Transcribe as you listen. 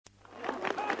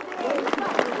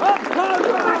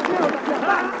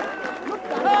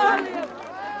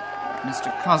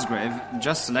Mr Cosgrave,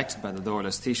 just selected by the Dáil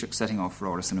Taoiseach, setting off for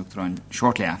Áras an Uachtaráin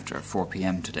shortly after 4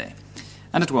 p.m. today.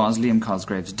 And it was Liam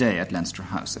Cosgrave's day at Leinster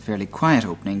House, a fairly quiet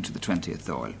opening to the 20th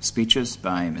Dáil. Speeches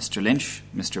by Mr Lynch,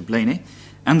 Mr Blaney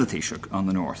and the Taoiseach on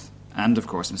the north, and of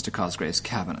course Mr Cosgrave's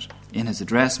cabinet. In his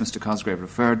address, Mr Cosgrave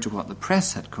referred to what the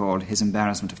press had called his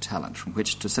embarrassment of talent from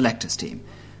which to select his team.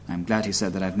 I'm glad, he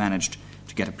said, that I've managed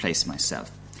to get a place myself.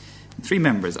 Three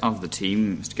members of the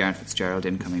team, Mr Garret Fitzgerald,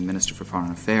 incoming Minister for Foreign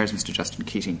Affairs, Mr Justin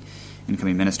Keating,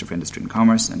 incoming Minister for Industry and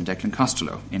Commerce, and Declan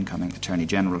Costello, incoming Attorney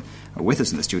General, are with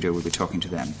us in the studio. We'll be talking to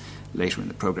them later in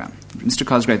the programme. Mr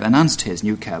Cosgrave announced his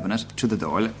new cabinet to the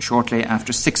Dáil shortly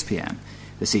after 6 p.m.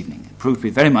 this evening. It proved to be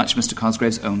very much Mr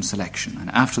Cosgrave's own selection, and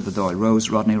after the Dáil rose,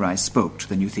 Rodney Rice spoke to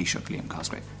the new Taoiseach, Liam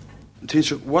Cosgrave.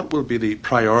 Taoiseach, what will be the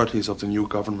priorities of the new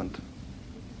government?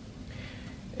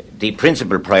 The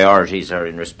principal priorities are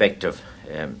in respect of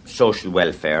social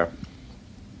welfare,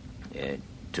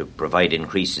 to provide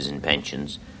increases in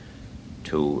pensions,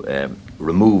 to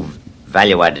remove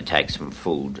value-added tax from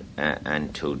food,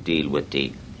 and to deal with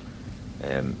the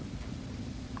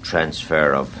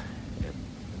transfer of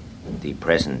the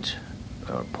present,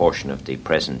 or portion of the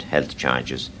present health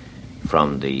charges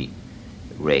from the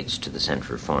rates to the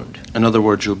central fund. In other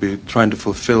words, you'll be trying to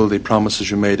fulfil the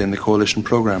promises you made in the coalition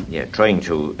programme? Yeah, trying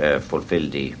to fulfil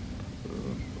the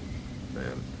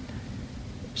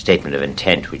statement of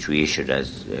intent which we issued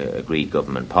as agreed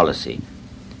government policy.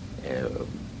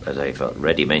 As I've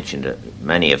already mentioned,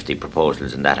 many of the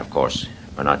proposals in that, of course,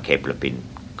 are not capable of being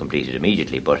completed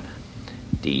immediately, but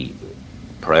the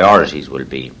priorities will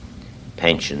be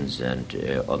pensions and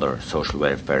other social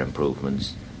welfare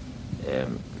improvements,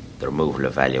 the removal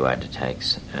of value-added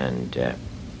tax, and the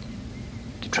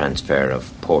transfer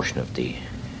of portion of the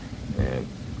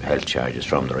health charges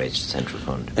from the rates to the central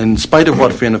fund. In spite of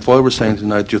what Fianna Fáil were saying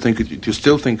tonight, do you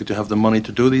still think that you have the money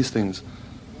to do these things?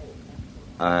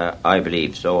 I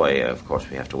believe so. Of course,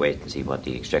 we have to wait and see what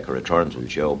the Exchequer returns will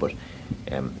show, but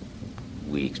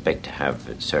we expect to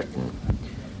have certain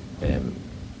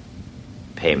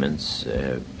payments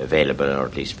available, or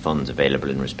at least funds available,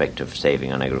 in respect of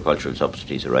saving on agricultural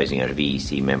subsidies arising out of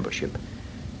EEC membership.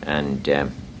 And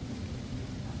there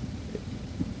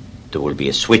will be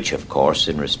a switch, of course,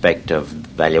 in respect of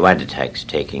value-added tax,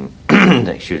 taking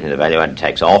the value-added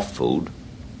tax off food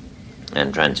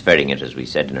and transferring it, as we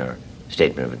said in our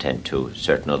statement of intent, to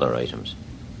certain other items.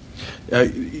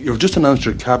 You've just announced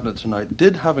your cabinet tonight.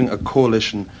 Did having a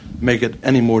coalition make it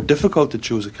any more difficult to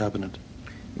choose a cabinet?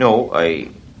 No, I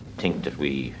think that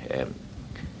we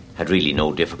had really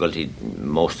no difficulty.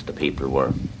 Most of the people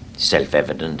were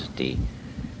self-evident. The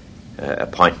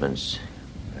appointments,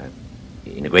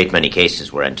 in a great many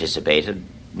cases, were anticipated.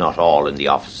 Not all in the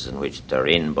offices in which they're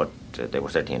in, but they were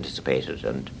certainly anticipated.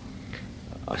 And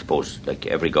I suppose, like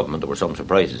every government, there were some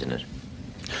surprises in it.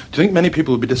 Do you think many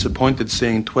people will be disappointed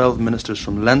seeing 12 ministers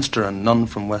from Leinster and none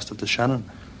from west of the Shannon?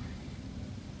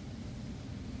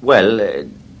 Well,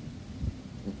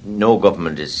 no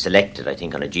government is selected, I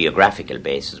think, on a geographical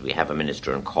basis. We have a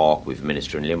minister in Cork, we have a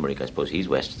minister in Limerick. I suppose he's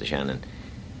west of the Shannon,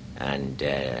 and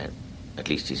at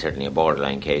least he's certainly a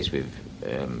borderline case. We've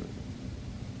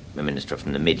a minister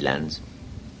from the Midlands,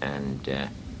 and the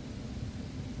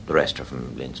rest are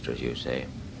from Leinster, as you say.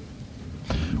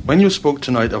 When you spoke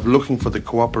tonight of looking for the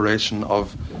cooperation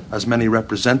of as many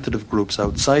representative groups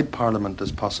outside Parliament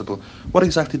as possible, what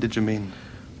exactly did you mean?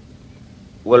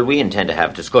 Well, we intend to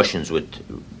have discussions with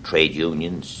trade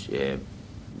unions,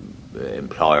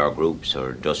 employer groups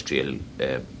or industrial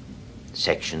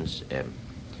sections,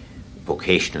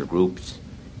 vocational groups,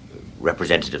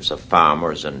 representatives of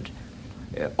farmers, and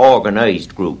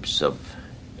organised groups of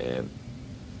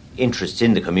interests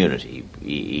in the community,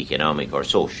 economic or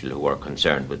social, who are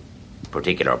concerned with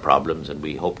particular problems, and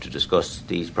we hope to discuss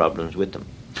these problems with them.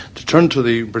 To turn to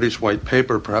the British White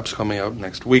Paper, perhaps coming out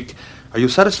next week, are you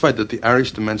satisfied that the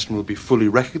Irish dimension will be fully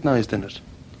recognised in it?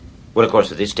 Well, of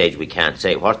course, at this stage we can't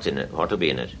say what's in it, what will be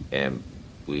in it.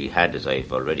 We had, as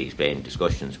I've already explained,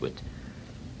 discussions with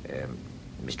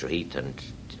Mr Heath and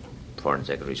Foreign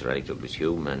Secretary Sir Alec Douglas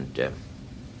Hume and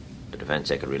the Defence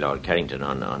Secretary Lord Carrington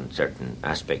on certain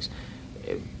aspects.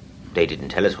 They didn't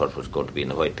tell us what was going to be in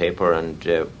the White Paper,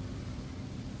 and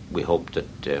we hope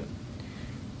that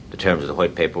the terms of the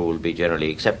White Paper will be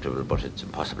generally acceptable, but it's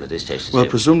impossible at this stage to say. Well,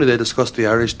 presumably they discussed the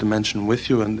Irish dimension with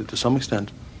you, and to some extent.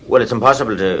 Well, it's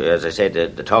impossible to, as I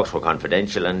said, the talks were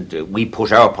confidential, and we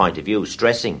put our point of view,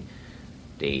 stressing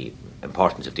the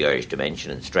importance of the Irish dimension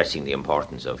and stressing the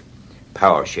importance of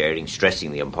power sharing,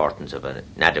 stressing the importance of an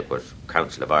adequate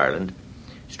Council of Ireland,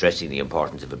 stressing the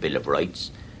importance of a Bill of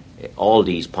Rights, all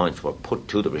these points were put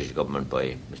to the British government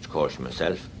by Mr. Corsh and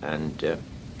myself, and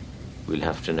we'll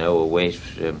have to now await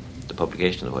the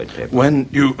publication of the White Paper. When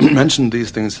you mentioned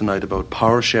these things tonight about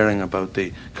power sharing, about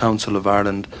the Council of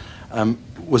Ireland,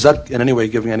 was that in any way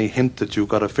giving any hint that you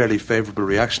got a fairly favourable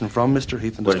reaction from Mr.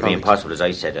 Heath and his colleagues? Well, it would be impossible. As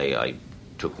I said, I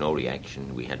took no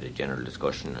reaction. We had a general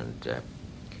discussion, and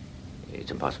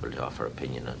it's impossible to offer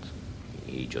opinion. And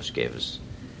he just gave us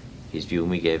his view,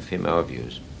 and we gave him our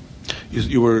views.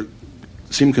 You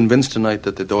seem convinced tonight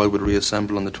that the Dáil would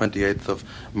reassemble on the 28th of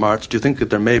March. Do you think that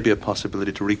there may be a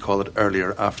possibility to recall it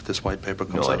earlier after this white paper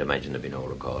comes out? No, I'd imagine there'll be no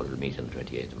recall. It'll meet on the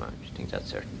 28th of March. I think that's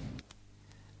certain.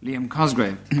 Liam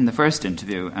Cosgrave, in the first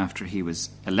interview after he was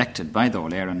elected by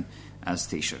Dáil Éireann as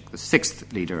Taoiseach, the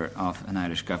sixth leader of an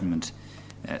Irish government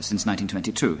since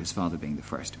 1922, his father being the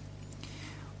first.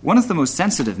 One of the most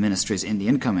sensitive ministries in the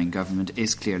incoming government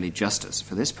is clearly justice.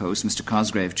 For this post, Mr.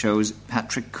 Cosgrave chose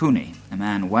Patrick Cooney, a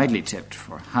man widely tipped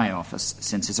for high office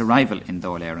since his arrival in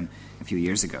Dáil Éireann a few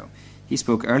years ago. He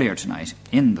spoke earlier tonight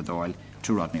in the Dáil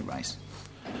to Rodney Rice.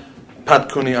 Pat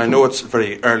Cooney, I know it's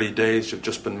very early days, you've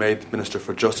just been made Minister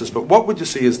for Justice, but what would you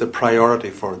see as the priority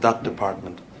for that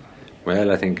department?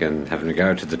 Well, I think in having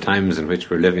regard to the times in which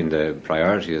we're living, the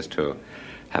priority is to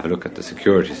have a look at the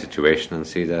security situation and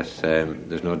see that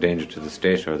there's no danger to the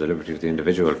state or the liberty of the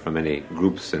individual from any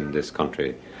groups in this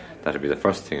country. That would be the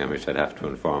first thing on which I'd have to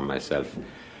inform myself.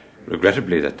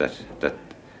 Regrettably, that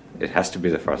it has to be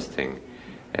the first thing.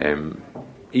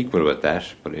 Equal with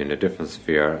that, but in a different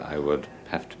sphere, I would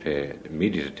have to pay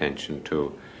immediate attention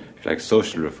to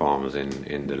social reforms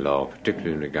in the law,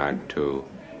 particularly in regard to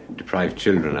deprived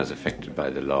children as affected by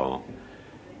the law.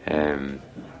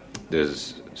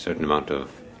 There's a certain amount of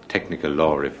technical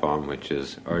law reform which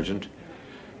is urgent.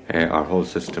 Our whole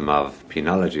system of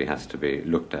penology has to be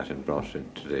looked at and brought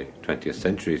into the 20th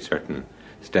century. Certain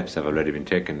steps have already been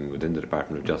taken within the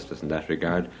Department of Justice in that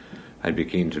regard. I'd be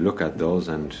keen to look at those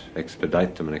and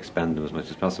expedite them and expand them as much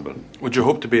as possible. Would you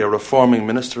hope to be a reforming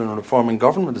minister in a reforming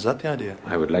government? Is that the idea?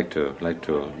 I would like to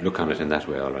look on it in that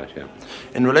way, all right, yeah.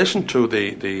 In relation to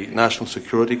the national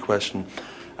security question,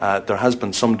 there has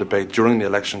been some debate during the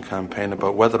election campaign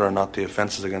about whether or not the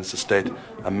Offences Against the State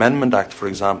Amendment Act, for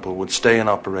example, would stay in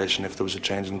operation if there was a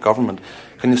change in government.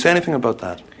 Can you say anything about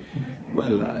that?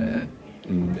 Well,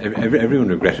 everyone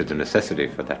regretted the necessity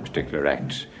for that particular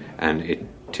act, and it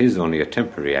is only a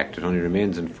temporary act. It only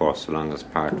remains in force so long as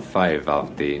Part 5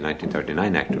 of the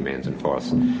 1939 Act remains in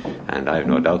force. And I have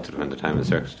no doubt that when the time and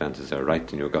circumstances are right,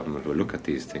 the new government will look at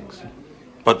these things.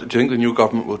 But do you think the new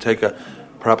government will take a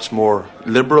perhaps more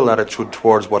liberal attitude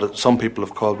towards what some people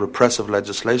have called repressive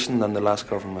legislation than the last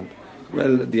government?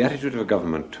 Well, the attitude of a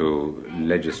government to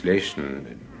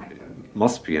legislation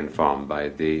must be informed by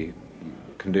the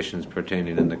conditions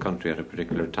pertaining in the country at a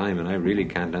particular time, and I really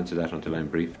can't answer that until I'm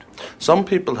briefed. Some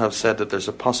people have said that there's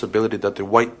a possibility that the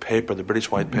White Paper, the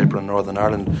British White Paper on Northern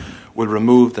Ireland, will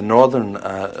remove the Northern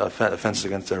Offences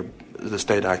Against the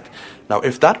State Act. Now,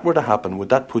 if that were to happen, would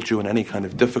that put you in any kind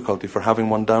of difficulty for having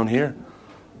one down here?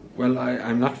 Well,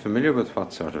 I'm not familiar with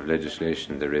what sort of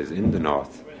legislation there is in the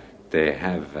North. They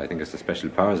have, I think it's the Special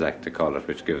Powers Act to call it,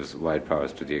 which gives wide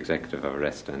powers to the executive of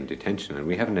arrest and detention, and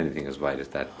we haven't anything as wide as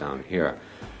that down here.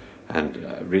 And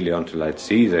really, until I'd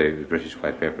see the British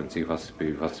White Paper and see what's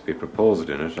to be proposed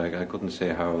in it, I couldn't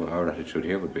say how our attitude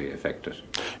here would be affected.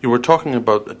 You were talking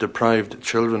about deprived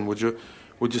children. Would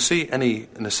you see any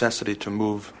necessity to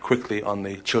move quickly on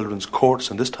the children's courts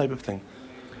and this type of thing?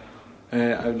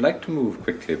 I would like to move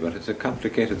quickly, but it's a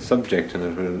complicated subject, and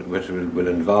it will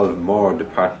involve more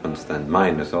departments than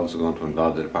mine. It's also going to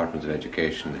involve the Departments of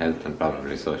Education, Health and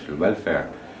probably Social Welfare.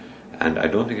 And I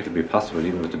don't think it will be possible,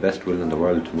 even with the best will in the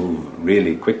world, to move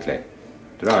really quickly.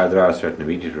 There are certain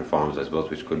immediate reforms, I suppose,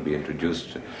 which could be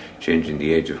introduced, changing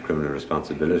the age of criminal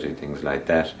responsibility, things like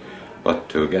that. But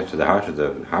to get to the heart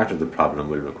of the problem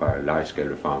will require large-scale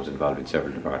reforms involving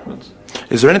several departments.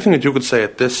 Is there anything that you could say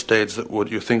at this stage that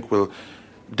you think will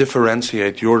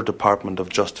differentiate your Department of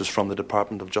Justice from the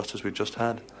Department of Justice we just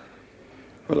had?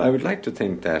 Well, I would like to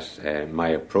think that my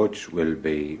approach will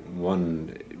be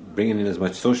one bringing in as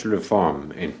much social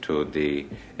reform into the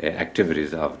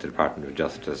activities of the Department of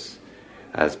Justice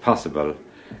as possible,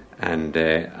 and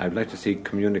I would like to see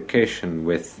communication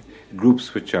with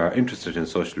groups which are interested in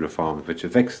social reform which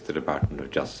affects the Department of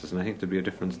Justice, and I think there'll be a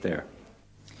difference there.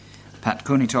 Pat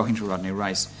Cooney talking to Rodney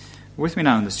Rice. With me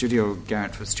now in the studio,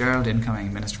 Garrett Fitzgerald,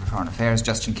 incoming Minister for Foreign Affairs,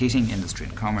 Justin Keating, Industry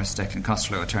and Commerce, Declan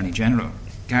Costello, Attorney General.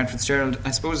 Garrett Fitzgerald,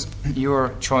 I suppose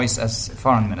your choice as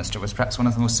Foreign Minister was perhaps one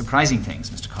of the most surprising things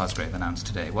Mr. Cosgrave announced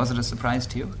today. Was it a surprise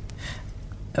to you?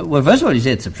 Well, first of all, you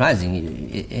say it's surprising.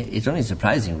 It's only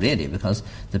surprising, really, because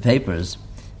the papers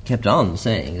kept on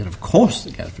saying that, of course, the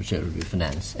Galliford Share will be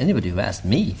financed. Anybody who asked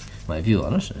me my view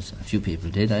on it, as a few people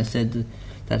did, I said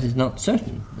that is not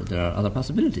certain, that there are other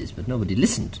possibilities, but nobody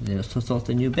listened. They just thought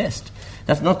they knew best.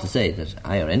 That's not to say that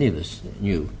I or any of us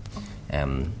knew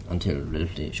until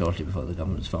relatively shortly before the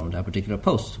government was formed our particular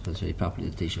post, because very properly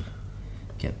the Taoiseach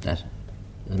kept that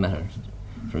as a matter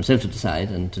for himself to decide,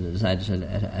 and to decide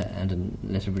and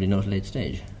let everybody know at a late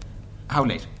stage. How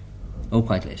late? Oh,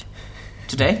 quite late.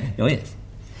 Today? Oh, yes.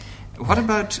 What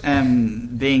about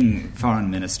being foreign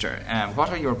minister? What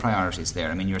are your priorities there?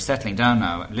 I mean, you're settling down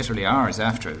now, literally hours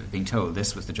after being told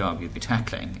this was the job you'd be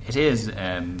tackling. It is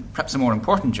perhaps a more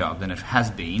important job than it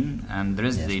has been, and there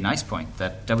is the nice point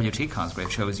that W.T. Cosgrave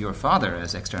chose your father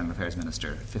as External Affairs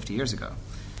Minister 50 years ago.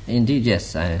 Indeed,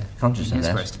 yes, I'm conscious of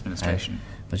that. His first administration.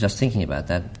 I was just thinking about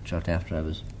that shortly after I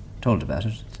was told about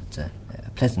it. It's a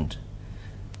pleasant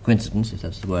coincidence, if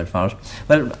that's the word for it.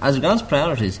 Well, as regards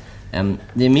priorities, the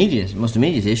most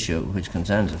immediate issue which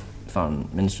concerns a foreign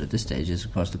minister at this stage is,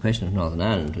 of course, the question of Northern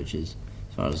Ireland, which is,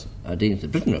 as far as our dealings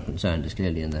with Britain are concerned, is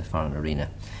clearly in the foreign arena.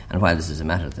 And while this is a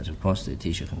matter that, of course, the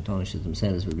Taoiseach and Taoiseach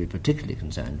themselves will be particularly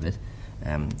concerned with,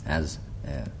 as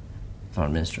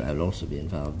foreign minister, I will also be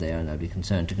involved there, and I'll be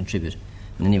concerned to contribute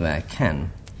in any way I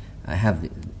can. I have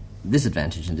this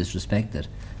advantage in this respect, that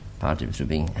partly through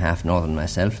being half northern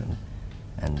myself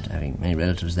and having many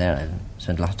relatives there, I've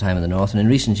spent a lot of time in the north, and in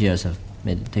recent years have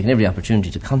taken every opportunity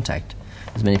to contact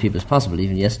as many people as possible.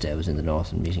 Even yesterday I was in the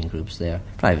north and meeting groups there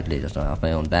privately, just off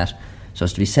my own bat, so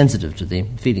as to be sensitive to the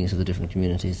feelings of the different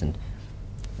communities, and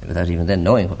without even then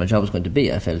knowing what my job was going to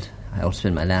be, I felt I ought to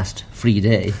spend my last free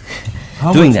day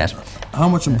doing that. How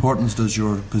much importance does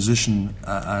your position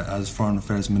as Foreign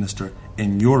Affairs Minister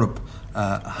in Europe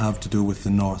have to do with the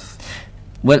North?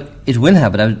 Well, it will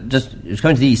have, but it's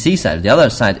going to the EC side. The other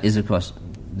side is, of course,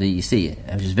 the EC,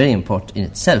 which is very important in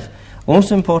itself,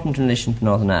 also important in relation to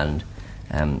Northern Ireland.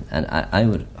 And I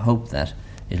would hope that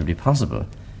it will be possible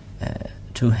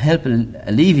to help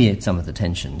alleviate some of the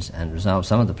tensions and resolve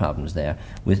some of the problems there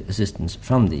with assistance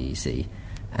from the EC.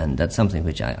 And that's something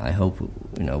which I hope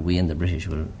we and the British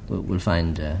will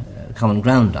find common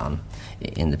ground on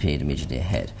in the period immediately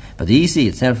ahead. But the EC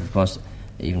itself, of course,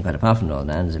 even quite apart from Northern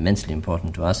Ireland, is immensely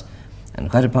important to us. And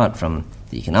quite apart from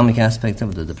the economic aspect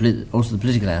of it, also the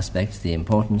political aspect, the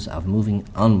importance of moving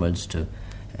onwards to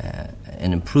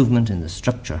an improvement in the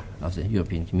structure of the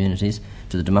European communities,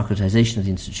 to the democratisation of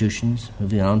the institutions,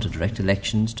 moving on to direct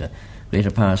elections, to greater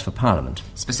powers for Parliament.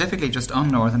 Specifically just on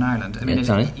Northern Ireland, I mean,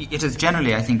 it is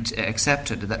generally, I think,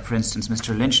 accepted that, for instance,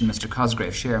 Mr. Lynch and Mr.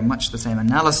 Cosgrave share much the same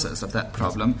analysis of that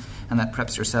problem, and that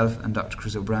perhaps yourself and Dr.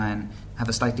 Chris O'Brien have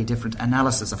a slightly different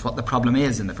analysis of what the problem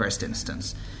is in the first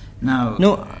instance. Now,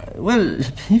 well,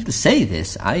 I have to say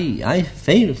this. I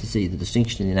fail to see the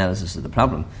distinction in the analysis of the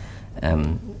problem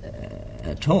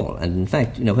at all. And in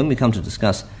fact, when we come to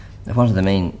discuss what are the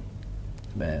main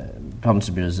problems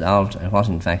to be resolved and what,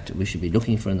 in fact, we should be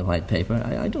looking for in the white paper,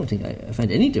 I don't think I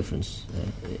find any difference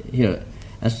here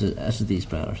as to these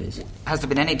priorities. Has there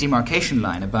been any demarcation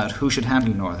line about who should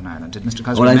handle Northern Ireland? Did Mr.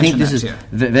 Cosgrave Well, I think mention this is here?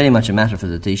 very much a matter for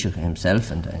the Taoiseach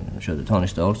himself, and I'm sure the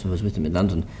Taoiseach also, who was with him in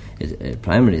London, is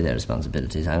primarily their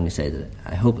responsibilities. I only say that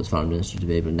I hope as Foreign Minister to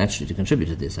be able naturally to contribute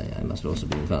to this. I must also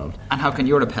be involved. And how can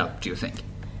Europe help, do you think?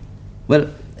 Well,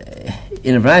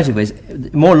 in a variety of ways,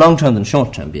 more long-term than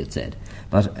short-term, be it said.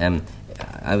 But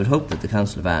I would hope that the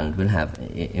Council of Ireland will have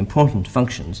important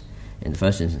functions, in the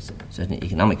first instance, certainly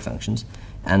economic functions,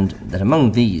 and that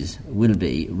among these will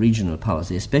be regional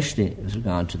policy, especially with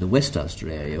regard to the West Ulster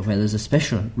area, where there's a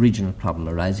special regional problem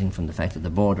arising from the fact that the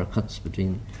border cuts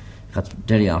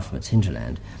Derry off from its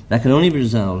hinterland. That can only be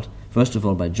resolved, first of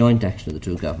all, by joint action of the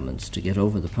two governments to get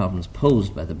over the problems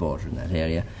posed by the border in that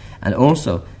area, and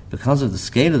also because of the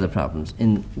scale of the problems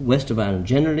in west of Ireland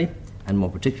generally, and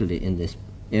more particularly in this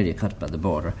area cut by the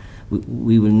border,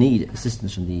 we will need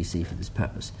assistance from the EC for this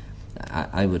purpose.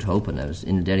 I would hope, and I was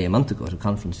in Derry a month ago at a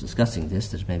conference discussing this,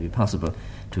 that it may be possible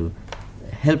to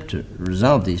help to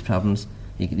resolve these problems,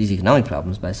 these economic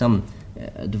problems, by some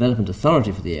development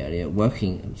authority for the area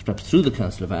working perhaps through the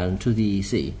Council of Ireland to the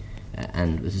EC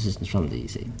and with assistance from the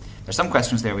EC. There's some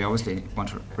questions there we obviously want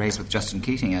to raise with Justin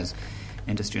Keating as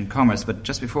Industry and Commerce, but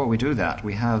just before we do that,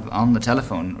 we have on the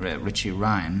telephone Richie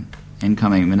Ryan,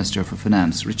 incoming Minister for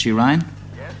Finance. Richie Ryan?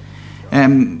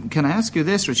 Can I ask you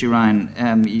this, Richie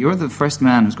Ryan? You're the first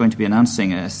man who's going to be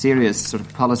announcing a serious sort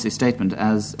of policy statement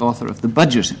as author of the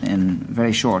budget in a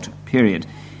very short period.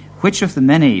 Which of the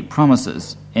many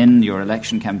promises in your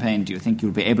election campaign do you think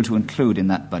you'll be able to include in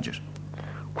that budget?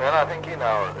 Well, I think in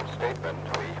our statement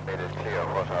we made it clear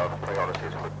what our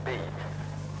priorities would be,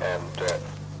 and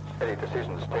any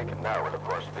decisions taken now will of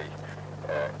course be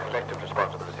collective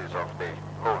responsibilities of the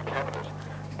whole cabinet.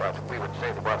 But we would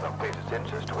say the one of greatest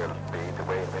interest will be the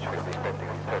way in which we'll be spending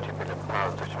 £30 million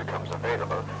which becomes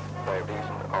available by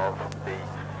reason of the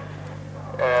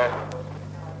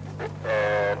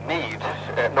need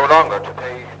no longer to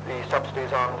pay the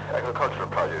subsidies on agricultural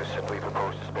produce, and we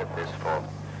propose to spend this for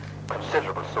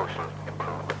considerable social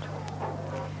improvement.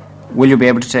 Will you be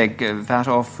able to take VAT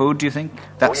off food, do you think?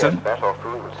 Yes, VAT off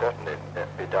food will certainly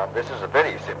be done. This is a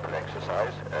very simple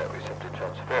exercise. We simply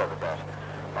transfer the VAT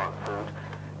on food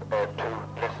to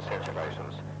less essential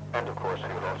items, and of course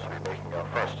we will also be making our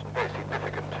first and very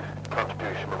significant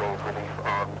contribution of relief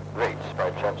on rates by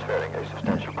transferring a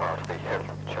substantial part of the health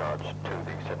charge to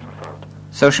the central fund.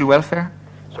 Social welfare?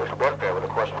 Social welfare will of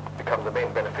course become the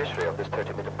main beneficiary of this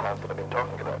 £30 million that I've been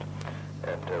talking about.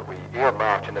 And we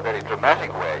earmarked in a very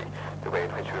dramatic way the way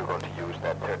in which we were going to use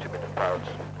that £30 million.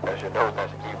 As you know, that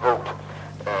evoked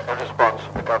a response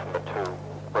from the government who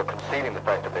were concealing the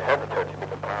fact that they had the £30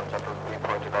 million until we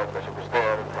pointed out that it was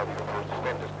there and how we proposed to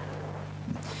spend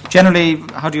it. Generally,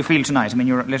 how do you feel tonight? I mean,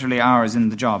 you're literally hours in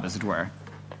the job, as it were.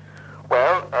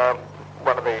 Well,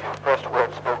 one of the first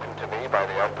words spoken to me by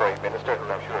the outgoing minister,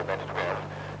 and I'm sure he meant it well,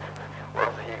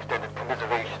 was he extended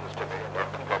commiserations to me and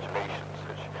not congratulations,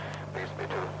 which leads me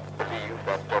to believe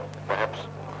that perhaps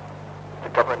the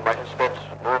government might have spent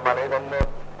more money than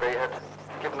they had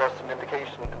given us an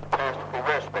indication in the past that they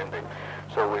were spending.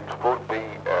 So it won't be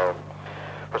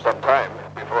for some time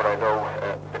before I know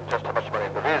just how much money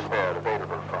there is there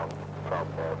available from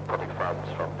public funds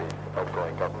from the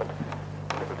outgoing government.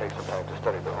 It will take some time to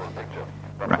study the whole picture.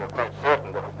 But we're quite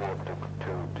certain that we'll be able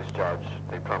to discharge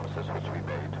the promises which we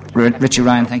made. Richie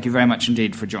Ryan, thank you very much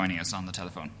indeed for joining us on the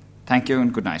telephone. Thank you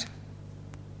and good night.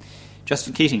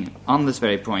 Justin Keating, on this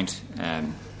very point,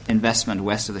 investment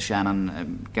west of the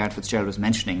Shannon, Gareth Fitzgerald was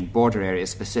mentioning border areas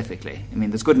specifically. I mean,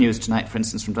 there's good news tonight, for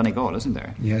instance, from Donegal, isn't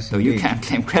there? Yes, though indeed. You can't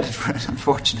claim credit for it,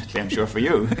 unfortunately, I'm sure for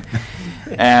you.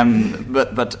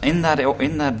 But in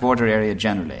that border area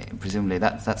generally, presumably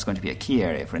that's going to be a key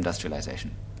area for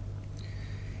industrialisation.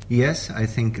 Yes, I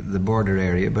think the border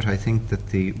area, but I think that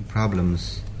the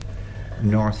problems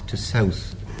north to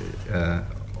south,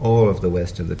 all of the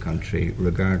west of the country,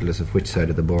 regardless of which side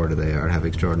of the border they are, have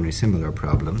extraordinarily similar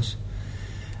problems.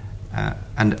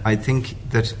 And I think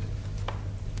that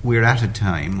we're at a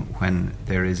time when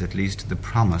there is at least the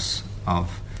promise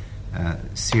of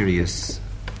serious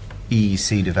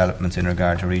EEC developments in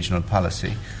regard to regional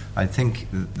policy. I think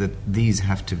that these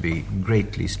have to be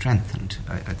greatly strengthened.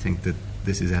 I think that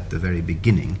this is at the very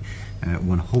beginning.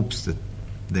 One hopes that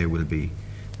there will be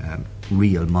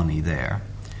real money there.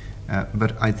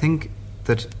 But I think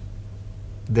that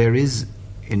there is,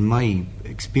 in my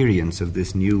experience of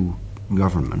this new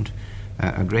government,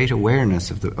 a great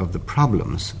awareness of the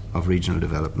problems of regional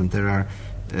development. There are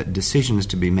decisions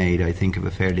to be made, I think, of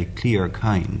a fairly clear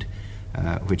kind,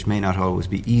 which may not always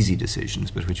be easy decisions,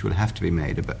 but which will have to be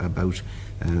made about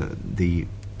the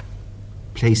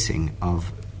placing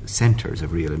of centres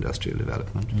of real industrial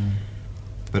development.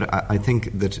 But I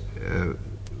think that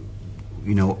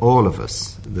all of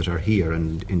us that are here,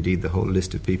 and indeed the whole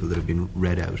list of people that have been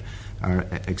read out, are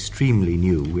extremely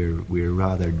new. We're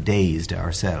rather dazed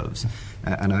ourselves,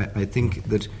 and I think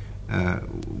that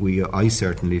I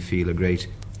certainly feel a great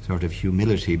sort of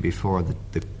humility before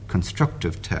the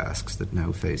constructive tasks that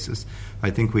now face us. I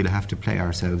think we'll have to play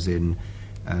ourselves in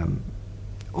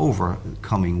over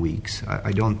coming weeks.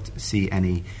 I don't see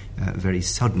any very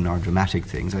sudden or dramatic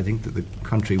things. I think that the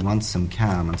country wants some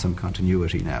calm and some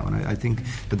continuity now, and I think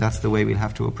that that's the way we'll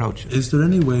have to approach it. Is there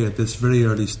any way at this very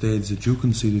early stage that you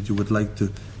can see that you would like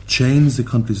to change the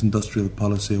country's industrial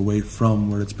policy away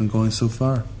from where it's been going so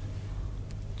far?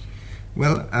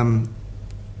 Well,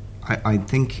 I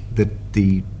think that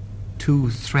the two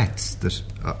threats that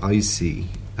I see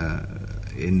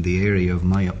in the area of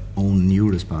my own new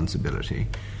responsibility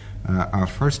are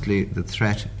firstly the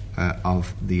threat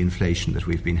of the inflation that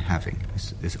we've been having,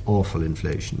 this awful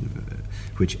inflation,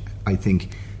 which I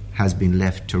think has been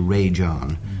left to rage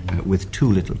on with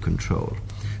too little control.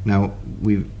 Now,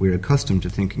 we're accustomed to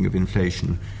thinking of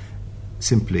inflation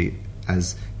simply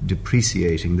as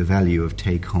depreciating the value of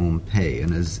take-home pay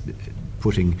and as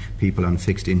putting people on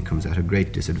fixed incomes at a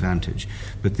great disadvantage.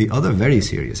 But the other very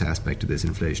serious aspect of this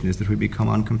inflation is that we become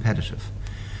uncompetitive.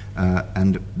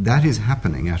 And that is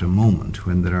happening at a moment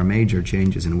when there are major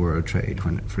changes in world trade,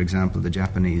 when, for example, the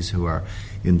Japanese, who are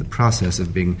in the process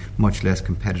of being much less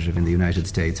competitive in the United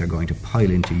States, are going to pile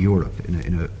into Europe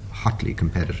in a hotly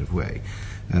competitive way.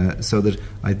 So that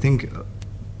I think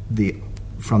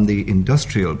from the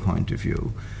industrial point of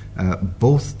view,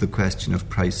 both the question of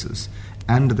prices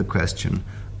and the question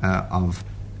of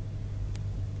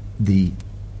the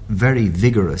very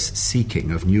vigorous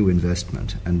seeking of new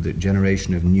investment and the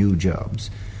generation of new jobs.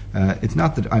 It's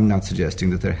not that I'm not suggesting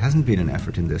that there hasn't been an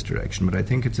effort in this direction, but I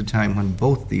think it's a time when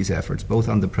both these efforts, both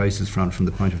on the prices front from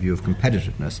the point of view of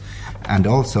competitiveness and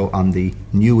also on the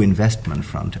new investment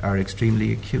front, are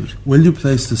extremely acute. Will you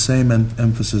place the same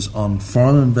emphasis on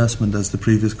foreign investment as the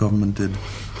previous government did?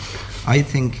 I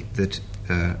think that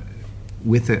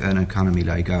with an economy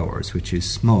like ours, which is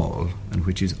small and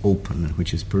which is open and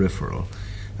which is peripheral,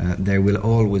 there will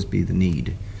always be the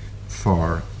need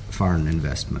for foreign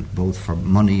investment, both for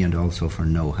money and also for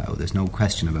know-how. There's no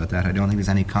question about that. I don't think there's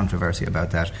any controversy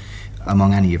about that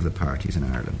among any of the parties in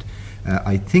Ireland.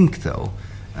 I think, though,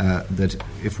 that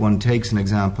if one takes an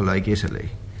example like Italy,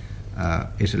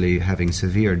 Italy having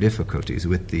severe difficulties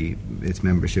with its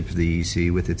membership of the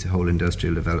EC, with its whole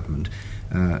industrial development,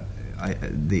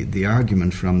 the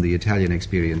argument from the Italian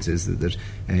experience is that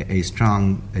a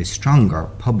stronger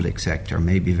public sector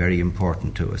may be very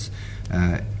important to us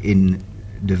in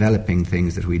developing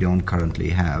things that we don't currently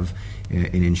have,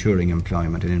 in ensuring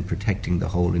employment and in protecting the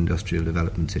whole industrial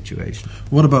development situation.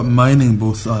 What about mining,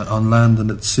 both on land and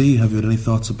at sea? Have you had any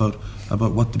thoughts about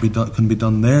what can be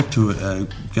done there to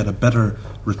get a better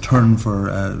return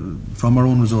from our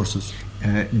own resources?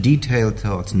 Detailed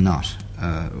thoughts, not.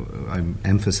 I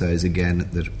emphasise again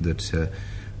that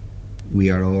we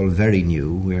are all very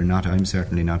new. I'm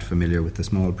certainly not familiar with the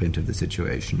small print of the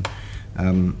situation.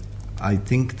 I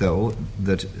think, though,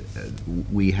 that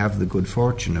we have the good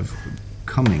fortune of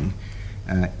coming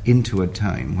into a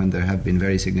time when there have been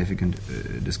very significant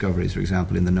discoveries, for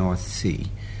example, in the North Sea.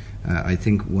 I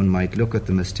think one might look at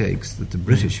the mistakes that the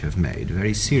British have made,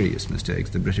 very serious mistakes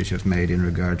the British have made in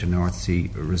regard to North Sea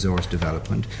resource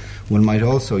development. One might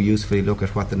also usefully look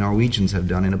at what the Norwegians have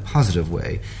done in a positive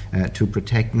way to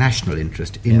protect national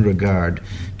interest in regard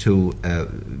to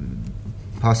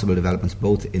possible developments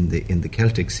both in the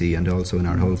Celtic Sea and also in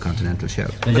our whole continental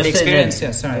shelf. I just say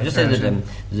that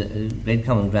there's a great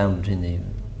common ground between the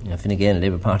Fine Gael and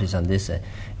Labour parties on this.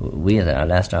 We at our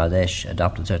last Ardèche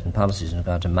adopted certain policies in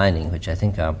regard to mining, which I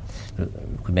think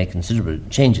could make considerable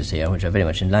changes here, which are very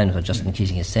much in line with what Justin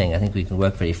Keating is saying. I think we can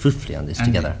work very fruitfully on this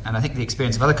together. And I think the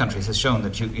experience of other countries has shown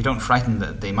that you don't frighten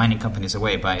the mining companies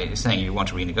away by saying you want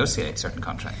to renegotiate certain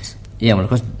contracts. Yeah, well, of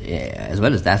course, as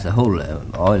well as that, the whole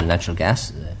oil and natural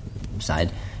gas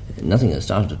side, nothing has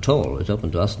started at all. It's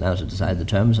open to us now to decide the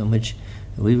terms on which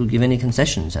we will give any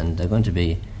concessions, and they're going to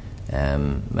be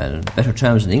better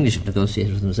terms than the English have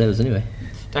negotiated with themselves anyway.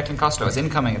 Declan Costello, as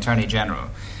incoming Attorney General,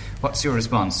 what's your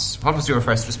response? What was your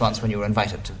first response when you were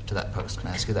invited to that post? Can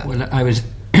I ask you that? Well, I was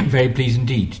very pleased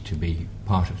indeed to be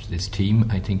part of this team.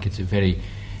 I think it's a very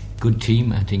good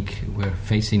team. I think we're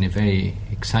facing a very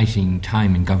exciting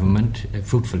time in government, a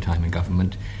fruitful time in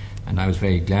government, and I was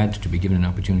very glad to be given an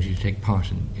opportunity to take part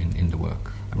in the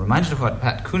work. I'm reminded of what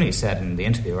Pat Cooney said in the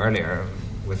interview earlier,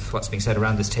 with what's being said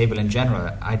around this table in general.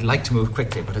 I'd like to move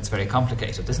quickly, but it's very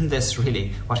complicated. Isn't this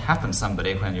really what happens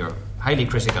somebody when you're highly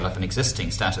critical of an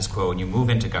existing status quo and you move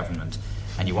into government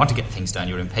and you want to get things done,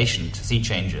 you're impatient to see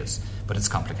changes, but it's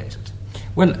complicated?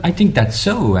 Well, I think that's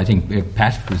so. I think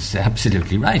Pat was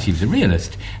absolutely right. He was a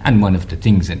realist. And one of the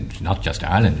things, and not just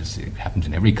Ireland, it happens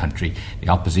in every country, the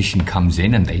opposition comes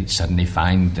in and they suddenly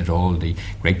find that all the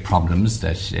great problems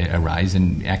that arise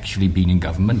in actually being in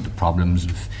government, the problems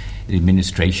of the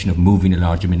administration, of moving a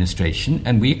large administration,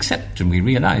 and we accept and we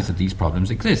realise that these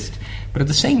problems exist. But at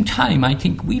the same time, I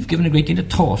think we've given a great deal of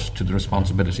thought to the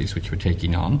responsibilities which we're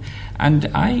taking on, and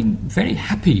I'm very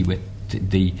happy with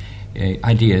the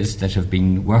ideas that have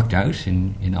been worked out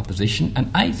in opposition, and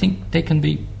I think they can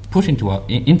be put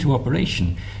into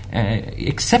operation,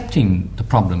 accepting the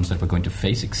problems that we're going to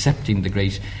face, accepting the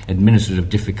great administrative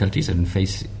difficulties that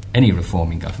face any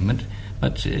reforming government.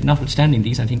 But notwithstanding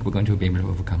these, I think we're going to be able to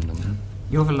overcome them.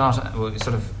 You have a lot,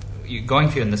 going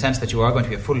for you in the sense that you are going to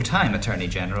be a full-time Attorney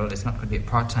General. It's not going to be a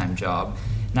part-time job.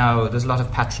 Now, there's a lot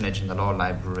of patronage in the law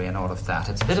library and all of that.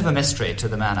 It's a bit of a mystery to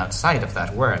the man outside of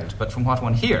that world, but from what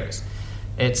one hears,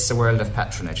 it's a world of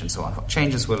patronage and so on. What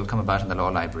changes will come about in the law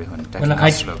library when Declan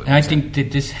Costello... I think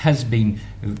that this has been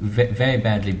very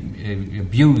badly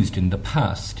abused in the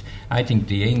past. I think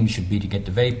the aim should be to get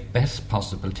the very best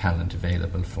possible talent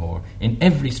available in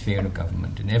every sphere of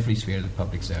government, in every sphere of the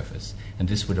public service. And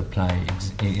this would apply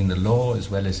in the law as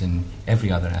well as in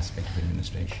every other aspect of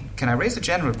administration. Can I raise a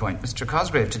general point? Mr.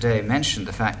 Cosgrave today mentioned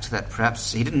the fact that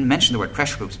perhaps, he didn't mention the word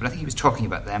pressure groups, but I think he was talking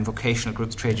about them, vocational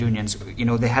groups, trade unions. You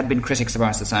know, they had been critics of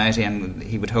our society, and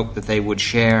he would hope that they would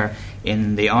share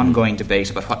in the ongoing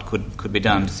debate about what could be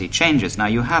done to see changes. Now,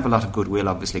 you have a lot of goodwill,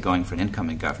 obviously, going for an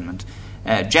incoming government.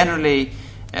 Generally,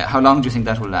 how long do you think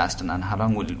that will last, and how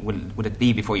long would it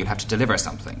be before you'll have to deliver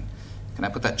something? Can I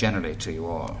put that generally to you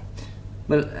all?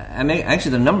 Well,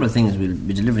 actually, there are a number of things we'll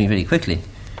be delivering very quickly.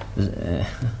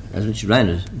 As Richard Ryan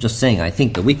was just saying, I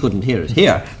think that we couldn't hear it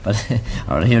here, but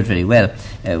or hear it very well.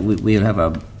 We'll have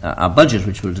our budget,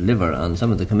 which will deliver on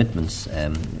some of the commitments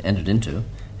entered into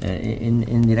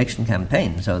in the election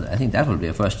campaign. So I think that will be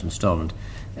a first instalment.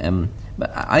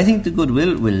 But I think the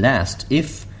goodwill will last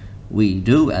if we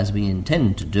do as we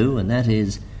intend to do, and that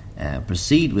is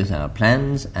proceed with our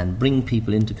plans and bring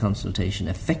people into consultation,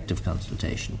 effective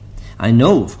consultation. I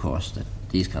know, of course, that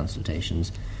these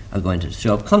consultations are going to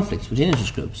show up conflicts between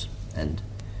interest groups, and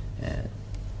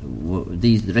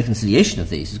the reconciliation of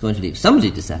these is going to leave somebody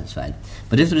dissatisfied.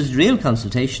 But if there is real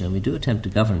consultation and we do attempt to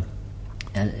govern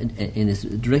in this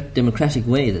direct democratic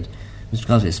way that Mr.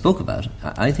 Cosgrave spoke about,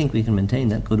 I think we can maintain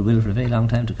that goodwill for a very long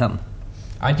time to come.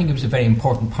 I think it was a very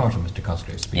important part of Mr.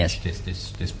 Cosgrave's speech, yes.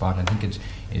 this part. I think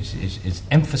it's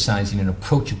emphasising an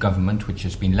approach of government which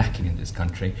has been lacking in this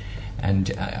country.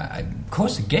 And, of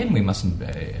course, again, we mustn't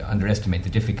underestimate the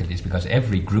difficulties, because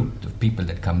every group of people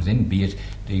that comes in, be it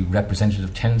the representatives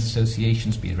of tenants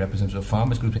associations, be it representatives of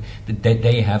farmers groups,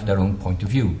 they have their own point of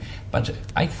view. But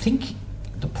I think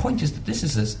the point is that this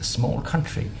is a small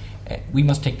country. We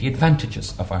must take the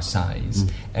advantages of our size.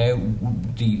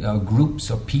 Our groups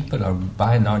of people are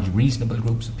by and large reasonable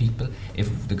groups of people.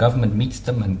 If the government meets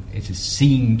them and it is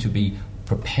seen to be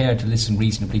prepared to listen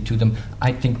reasonably to them,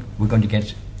 I think we're going to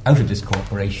get out of this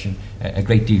cooperation a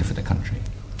great deal for the country.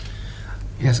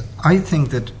 Yes, I think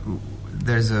that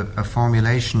there's a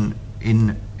formulation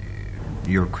in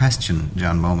your question,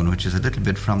 John Bowman, which is a little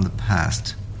bit from the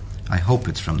past. I hope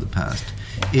it's from the past,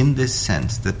 in this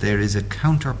sense that there is a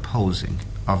counterposing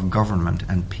of government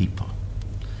and people.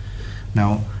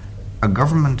 Now, a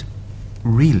government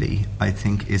really, I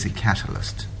think, is a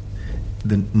catalyst.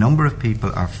 The number of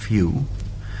people are few,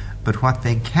 but what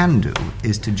they can do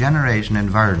is to generate an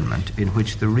environment in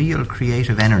which the real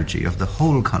creative energy of the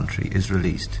whole country is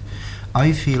released.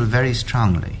 I feel very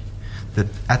strongly that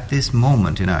at this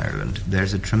moment in Ireland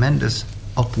there's a tremendous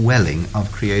upwelling of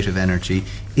creative energy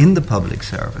in the public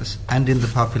service and in the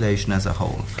population as a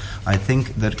whole. I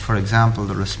think that, for example,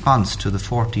 the response to the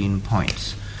 14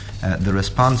 points, the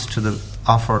response to the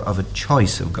offer of a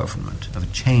choice of government, of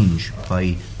a change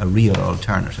by a real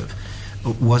alternative,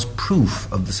 was proof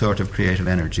of the sort of creative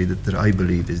energy that I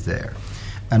believe is there.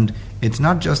 And it's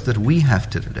not just that we have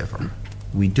to deliver.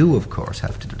 We do, of course,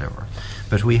 have to deliver.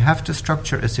 But we have to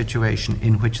structure a situation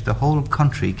in which the whole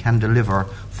country can deliver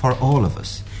for all of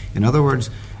us. In other words,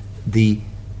 the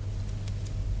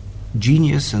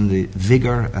genius and the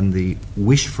vigour and the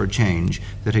wish for change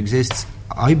that exists,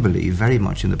 I believe, very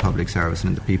much in the public service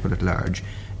and in the people at large,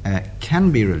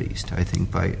 can be released, I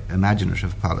think, by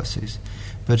imaginative policies.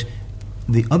 But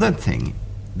the other thing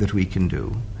that we can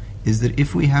do is that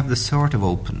if we have the sort of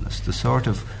openness, the sort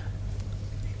of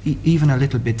even a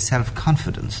little bit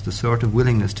self-confidence, the sort of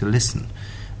willingness to listen,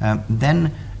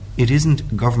 then it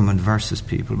isn't government versus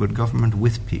people, but government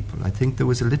with people. I think there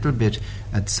was a little bit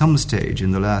at some stage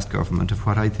in the last government of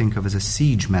what I think of as a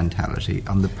siege mentality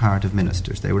on the part of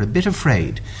ministers. They were a bit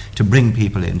afraid to bring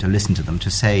people in, to listen to them, to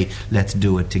say, let's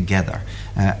do it together.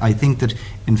 I think that,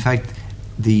 in fact,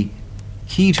 the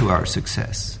key to our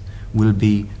success will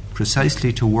be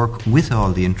precisely to work with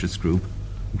all the interest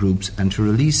groups and to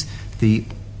release the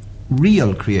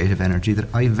real creative energy that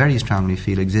I very strongly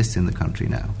feel exists in the country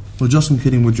now. Well, Justin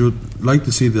Keating, would you like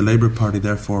to see the Labour Party,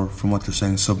 therefore, from what you're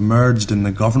saying, submerged in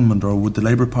the government, or would the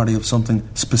Labour Party have something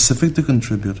specific to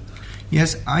contribute?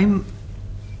 Yes, I'm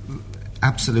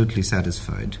absolutely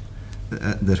satisfied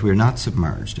that we're not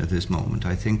submerged at this moment.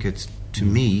 I think it's, to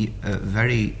me,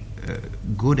 very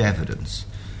good evidence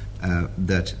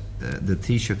that the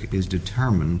Taoiseach is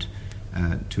determined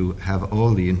to have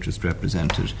all the interest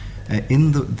represented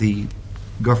in the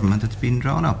government that's been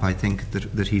drawn up. I think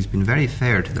that he's been very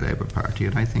fair to the Labour Party,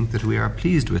 and I think that we are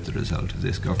pleased with the result of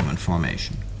this government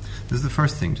formation. This is the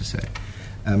first thing to say.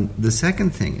 The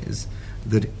second thing is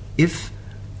that if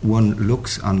one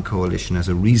looks on coalition as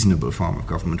a reasonable form of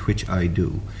government, which I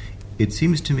do, it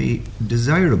seems to me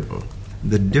desirable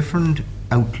that different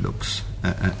outlooks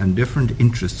and different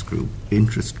interest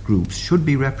groups should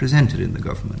be represented in the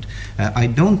government. I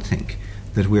don't think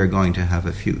that we are going to have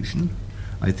a fusion.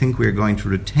 I think we're going to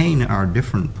retain our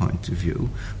different points of view.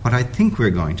 What I think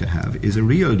we're going to have is a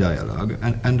real dialogue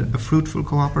and a fruitful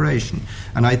cooperation.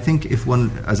 And I think if one,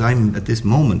 as I'm at this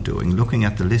moment doing, looking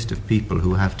at the list of people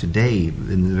who have today,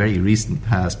 in the very recent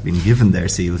past, been given their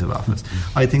seals of office,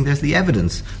 I think there's the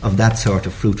evidence of that sort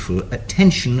of fruitful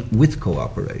attention with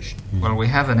cooperation. Well, we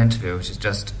have an interview which has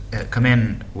just come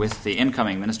in with the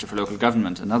incoming Minister for Local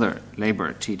Government, another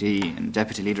Labour TD and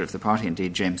Deputy Leader of the party,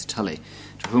 indeed, James Tully,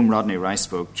 to whom Rodney Rice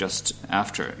spoke just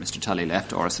after Mr. Tully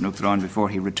left Áras an Uachtaráin before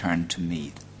he returned to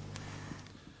Meath.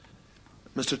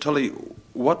 Mr. Tully,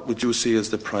 what would you see as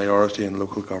the priority in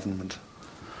local government?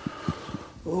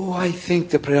 Oh, I think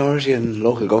the priority in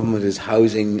local government is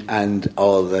housing and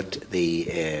all the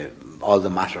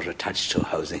matters attached to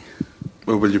housing.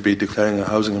 Well, will you be declaring a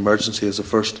housing emergency as a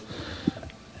first step?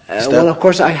 Well, of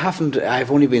course,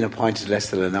 I've only been appointed less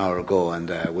than an hour ago, and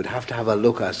would have to have a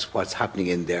look at what's happening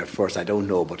in there first. I don't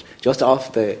know, but just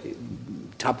off the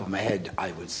top of my head,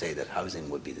 I would say that housing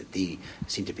would be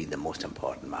seem to be the most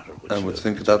important matter. I would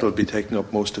think that will be taking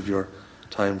up most of your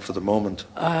time for the moment.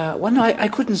 Well, no, I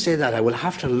couldn't say that. I will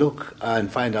have to look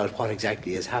and find out what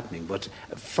exactly is happening. But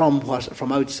from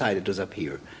outside, it does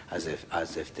appear as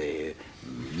if the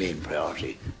main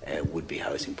priority would be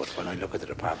housing. But when I look at the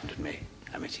department,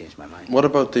 I may change my mind. What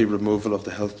about the removal of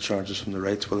the health charges from the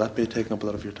rates? Will that be taking up a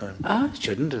lot of your time? It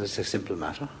shouldn't. It's a simple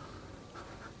matter.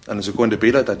 And is it going to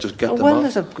be like that? Just get them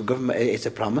off? It's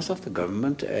a promise of the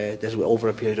government that over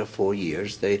a period of 4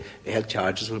 years, the health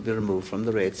charges will be removed from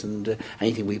the rates, and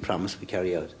anything we promise, we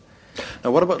carry out.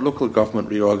 Now, what about local government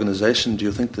reorganisation? Do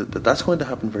you think that that's going to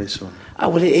happen very soon?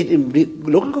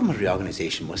 Local government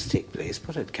reorganisation must take place,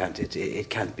 but it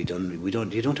can't be done. You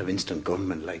don't have instant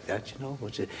government like that, you know.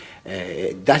 But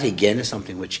that again is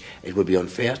something which it would be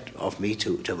unfair of me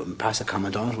to pass a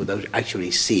comment on it without actually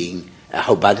seeing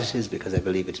how bad it is, because I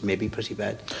believe it may be pretty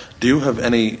bad. Do you have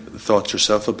any thoughts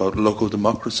yourself about local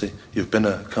democracy? You've been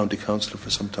a county councillor for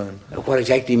some time. What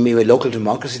exactly mean by local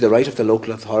democracy? The right of the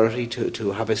local authority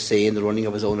to have a say in the running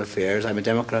of his own affairs. I'm a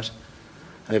Democrat,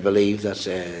 and I believe that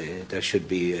there should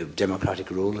be a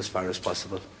democratic rule as far as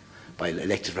possible by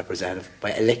elected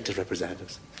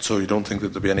representatives. So you don't think that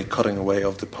there'll be any cutting away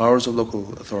of the powers of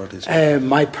local authorities?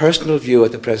 My personal view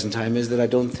at the present time is that I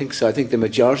don't think so. I think the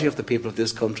majority of the people of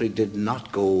this country did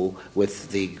not go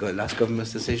with the last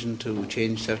government's decision to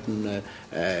change certain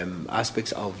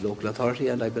aspects of local authority,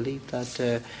 and I believe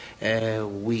that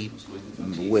we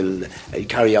will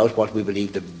carry out what we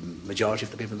believe the majority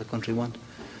of the people in the country want.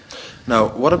 Now,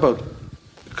 what about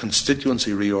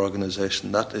constituency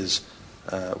reorganisation? That is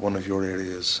one of your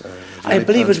areas. I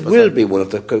believe it will be one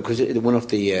of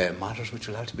the matters which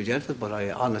will have to be dealt with, but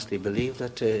I honestly believe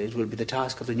that it will be the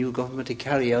task of the new government to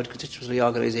carry out constituency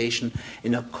reorganisation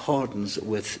in accordance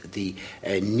with the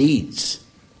needs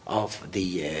of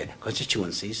the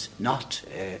constituencies, not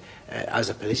as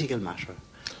a political matter.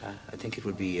 I think it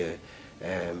would be,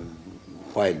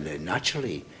 while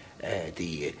naturally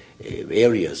the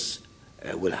areas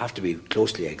will have to be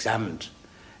closely examined,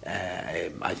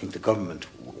 I think the government,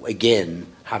 again,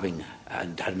 having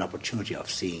had an opportunity of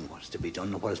seeing what's to be done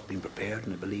and what has been prepared,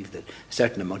 and I believe that a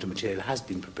certain amount of material has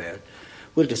been prepared,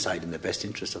 will decide in the best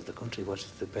interest of the country what is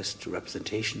the best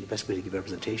representation, the best way to give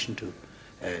representation to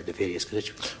the various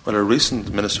constituencies. Well, a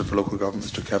recent Minister for Local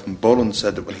Government, Mr. Kevin Boland,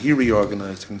 said that when he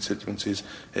reorganised the constituencies,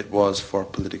 it was for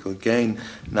political gain.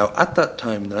 Now, at that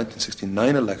time, the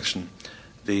 1969 election,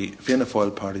 the Fianna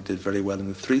Fáil party did very well in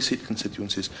the 3-seat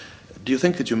constituencies. Do you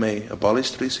think that you may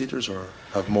abolish 3-seaters or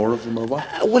have more of them, or what?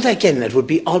 Well, again, it would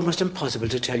be almost impossible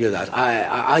to tell you that.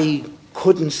 I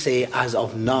couldn't say as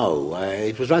of now.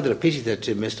 It was rather a pity that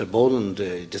Mr. Boland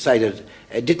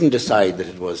didn't decide that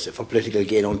it was for political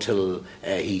gain until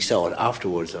he saw it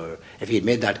afterwards, or if he had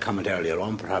made that comment earlier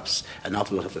on, perhaps an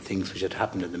awful lot of the things which had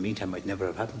happened in the meantime might never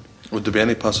have happened. Would there be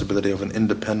any possibility of an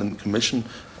independent commission?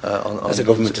 That's a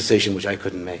government decision which I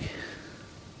couldn't make.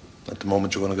 At the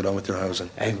moment, you're going to get on with your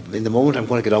housing? In the moment, I'm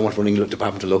going to get on with running the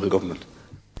Department of Local Government.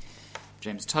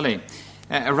 James Tully.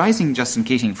 Arising, Justin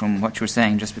Keating, from what you were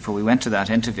saying just before we went to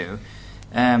that interview,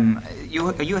 you,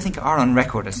 I think, are on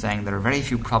record as saying there are very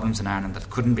few problems in Ireland that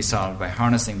couldn't be solved by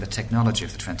harnessing the technology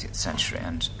of the 20th century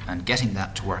and getting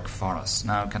that to work for us.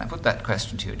 Now, can I put that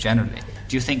question to you generally?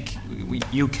 Do you think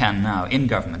you can now, in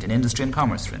government, in industry and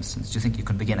commerce, for instance, do you think you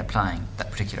can begin applying that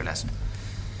particular lesson?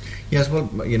 Yes, well,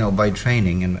 you know, by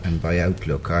training and by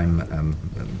outlook, I'm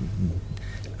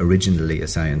originally a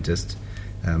scientist.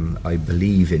 I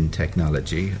believe in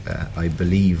technology. I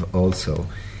believe also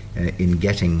in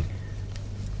getting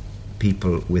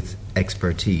people with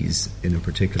expertise in a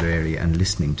particular area and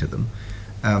listening to them.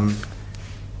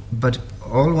 But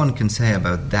all one can say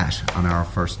about that on our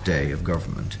first day of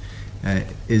government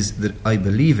is that I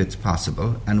believe it's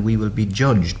possible, and we will be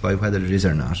judged by whether it is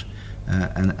or not.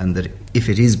 And that if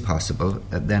it is possible,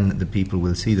 then the people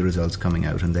will see the results coming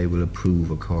out and they will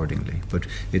approve accordingly. But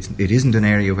it isn't an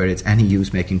area where it's any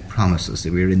use making promises.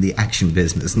 We're in the action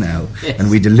business now, yes. And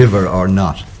we deliver or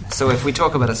not. So if we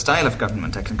talk about a style of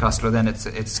government, Declan Costello, then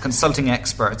it's consulting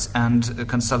experts and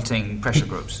consulting pressure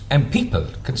groups. And people,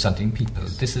 consulting people.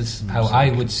 This is how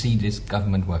I would see this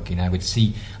government working. I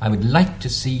would like to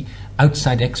see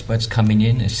outside experts coming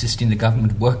in, assisting the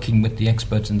government, working with the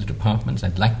experts in the departments.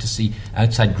 I'd like to see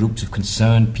outside groups of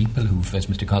concerned people who've, as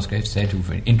Mr. Cosgrave said, who've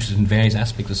been interested in various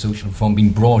aspects of social reform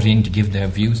being brought in to give their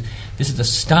views. This is the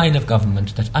style of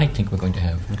government that I think we're going to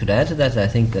have. I could add to that, I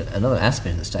think that another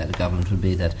aspect of the style of government would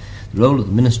be that the role of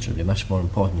the minister will be much more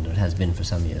important than it has been for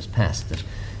some years past. That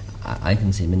I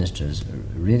can see ministers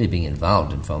really being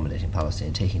involved in formulating policy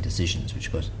and taking decisions, which,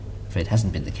 of course, I'm afraid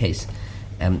hasn't been the case,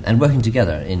 and working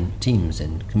together in teams,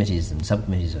 in committees and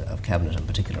subcommittees of Cabinet on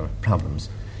particular problems,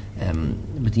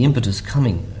 with the impetus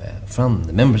coming from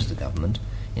the members of the government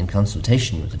in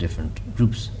consultation with the different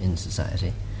groups in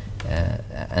society.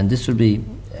 And this will be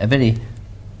a very,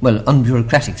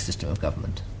 unbureaucratic system of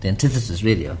government, the antithesis,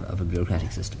 really, of a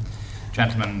bureaucratic system.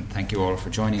 Gentlemen, thank you all for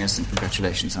joining us, and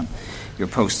congratulations on your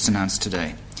posts announced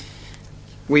today.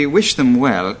 We wish them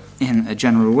well in a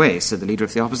general way, said the Leader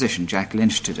of the Opposition, Jack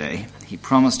Lynch, today. He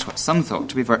promised what some thought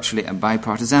to be virtually a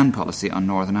bipartisan policy on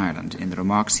Northern Ireland in the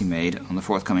remarks he made on the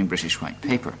forthcoming British White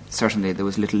Paper. Certainly there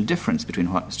was little difference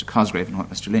between what Mr. Cosgrave and what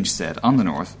Mr. Lynch said on the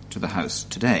North to the House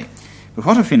today. But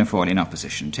what of Fianna Fáil in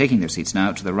opposition, taking their seats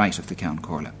now to the right of the Ceann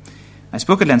Comhairle? I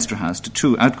spoke at Leinster House to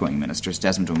two outgoing ministers,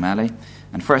 Desmond O'Malley,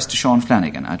 and first to Sean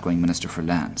Flanagan, outgoing Minister for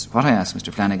Lands. What I asked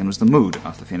Mr. Flanagan was the mood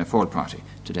of the Fianna Fáil party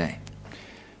today.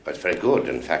 But it's very good,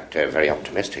 in fact, very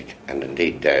optimistic. And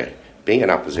indeed, being in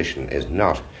opposition is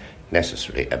not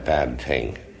necessarily a bad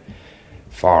thing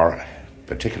for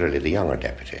particularly the younger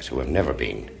deputies who have never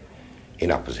been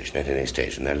in opposition at any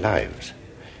stage in their lives.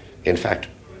 In fact,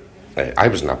 I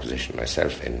was in opposition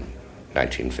myself in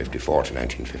 1954 to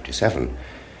 1957,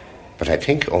 but I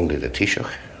think only the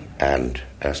Taoiseach and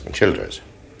Erskine Childers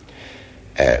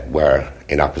were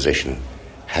in opposition,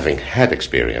 having had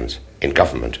experience in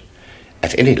government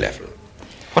at any level.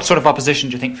 What sort of opposition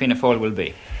do you think Fianna Fáil will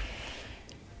be?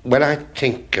 Well, I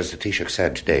think, as the Taoiseach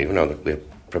said today, that we're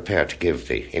prepared to give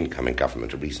the incoming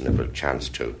government a reasonable chance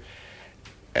to,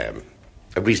 a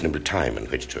reasonable time in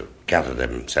which to gather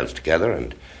themselves together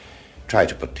and try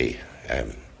to put the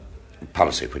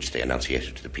policy which they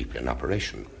enunciated to the people in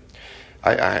operation.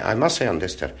 I must say on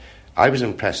this that I was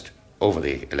impressed over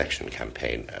the election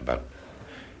campaign about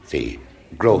the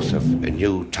growth of a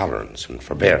new tolerance and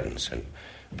forbearance in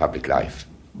public life,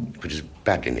 which is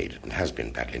badly needed and has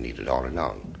been badly needed all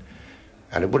along.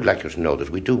 And I would like you to know that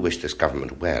we do wish this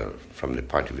government well from the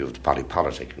point of view of the body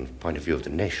politic and the point of view of the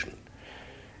nation.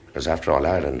 Because after all,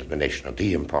 Ireland and the nation are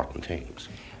the important things.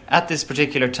 At this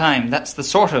particular time, that's the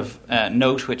sort of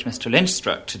note which Mr. Lynch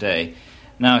struck today.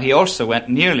 Now, he also went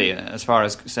nearly as far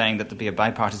as saying that there'd be a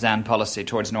bipartisan policy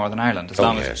towards Northern Ireland. Do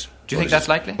you think that's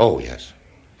likely? Oh, yes.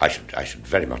 I should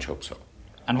very much hope so.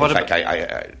 And what in fact,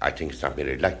 I think it's not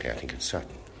merely likely, I think it's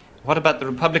certain. What about the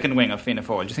Republican wing of Fianna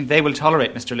Fáil? Do you think they will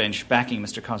tolerate Mr. Lynch backing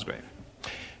Mr. Cosgrave?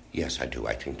 Yes, I do.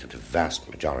 I think that the vast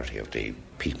majority of the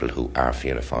people who are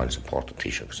Fianna Fáil support the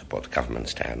Taoiseach, support the government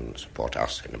stand, support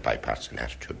us in a bipartisan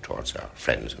attitude towards our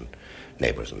friends and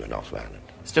neighbours in the North of Ireland.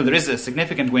 Still, there is a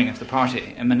significant wing of the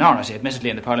party, a minority, admittedly,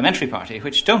 in the parliamentary party,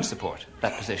 which don't support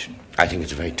that position. I think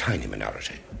it's a very tiny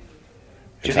minority.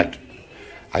 In fact,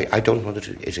 I don't know that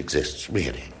it exists,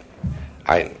 really.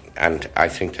 I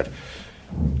think that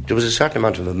there was a certain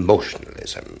amount of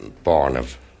emotionalism born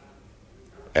of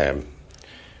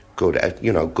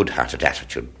good-hearted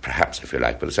attitude, perhaps, if you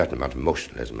like, but a certain amount of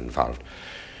emotionalism involved.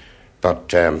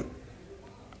 But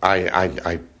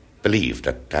I believe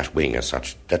that wing is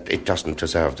such that it doesn't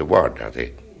deserve the word, or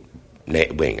the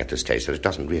wing at this stage, that it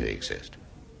doesn't really exist.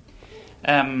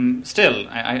 Still,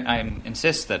 I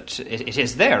insist that it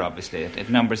is there, obviously. It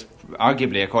numbers,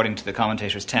 arguably, according to the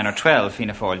commentators, 10 or 12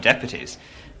 Fianna Fáil deputies.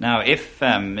 Now, if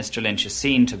Mr. Lynch is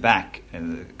seen to back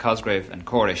Cosgrave and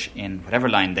Corish in whatever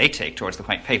line they take towards the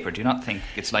White Paper, do you not think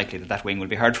it's likely that wing will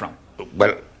be heard from?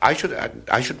 Well, I should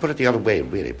put it the other way,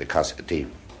 really, because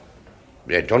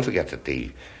don't forget that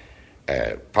the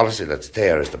policy that's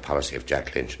there is the policy of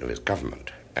Jack Lynch and of his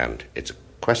government, and it's a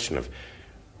question of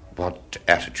what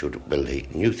attitude will the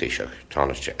new Taoiseach,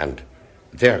 Taoiseach and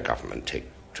their government take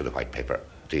to the White Paper.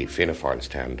 The Fianna Fáil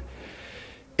stand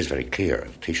is very clear,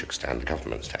 the Taoiseach stand, the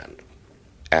government stand.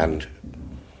 And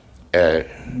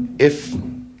if,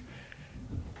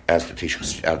 as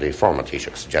the former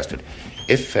Taoiseach suggested,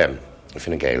 if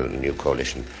Fine Gael and the new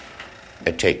coalition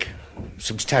take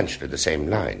substantially the same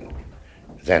line,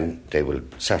 then they will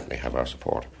certainly have our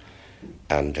support.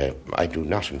 And I do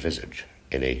not envisage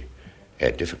any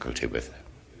difficulty with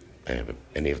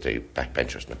any of the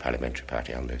backbenchers in the parliamentary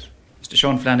party on this. Mr.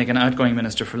 Sean Flanagan, outgoing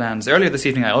Minister for Lands. Earlier this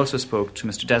evening I also spoke to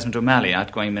Mr. Desmond O'Malley,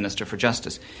 outgoing Minister for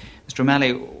Justice. Mr.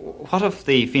 O'Malley, what of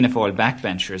the Fianna Fáil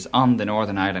backbenchers on the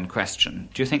Northern Ireland question?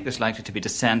 Do you think there's likely to be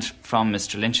dissent from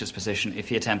Mr. Lynch's position if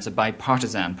he attempts a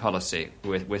bipartisan policy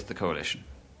with the coalition?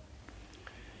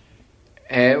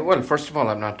 Well, first of all,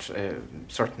 I'm not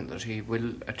certain that he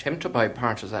will attempt a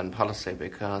bipartisan policy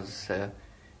because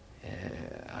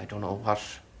I don't know what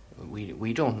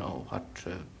we don't know what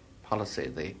policy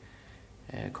the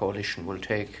coalition will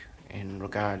take in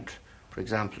regard, for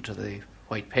example, to the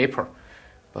White Paper.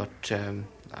 But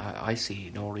I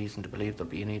see no reason to believe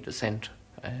there'll be any dissent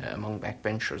among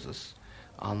backbenchers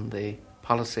on the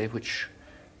policy which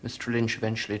Mr. Lynch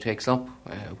eventually takes up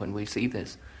when we see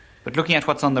this. But looking at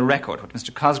what's on the record, what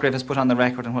Mr. Cosgrave has put on the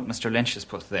record and what Mr. Lynch has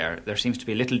put there seems to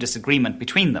be little disagreement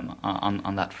between them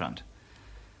on that front.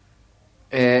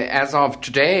 As of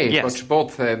today, yes. But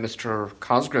both Mr.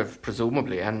 Cosgrave,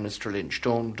 presumably, and Mr. Lynch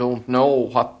don't know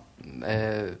what,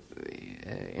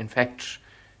 in fact,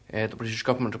 the British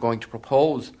government are going to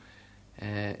propose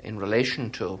in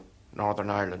relation to Northern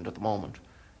Ireland at the moment.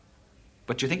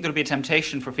 But do you think there will be a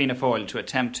temptation for Fianna Fáil to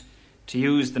attempt to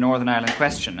use the Northern Ireland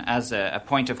question as a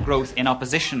point of growth in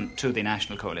opposition to the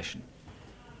National Coalition?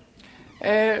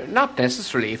 Not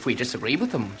necessarily. If we disagree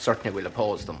with them, certainly we'll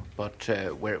oppose them. But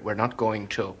we're not going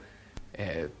to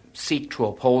seek to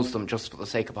oppose them just for the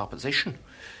sake of opposition.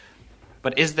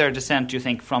 But is there dissent, do you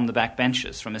think, from the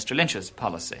backbenches, from Mr. Lynch's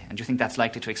policy? And do you think that's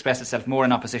likely to express itself more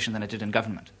in opposition than it did in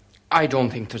government? I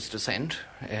don't think there's dissent.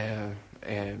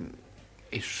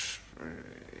 If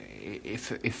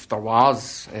there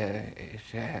was, it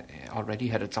already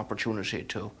had its opportunity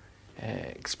to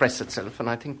express itself, and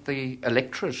I think the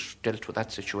electorate dealt with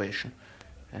that situation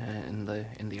in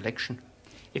the election.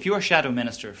 If you are Shadow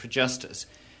Minister for Justice,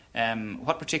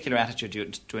 what particular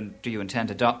attitude do you intend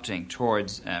adopting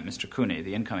towards Mr. Cooney,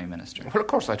 the incoming minister? Well, of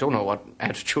course, I don't know what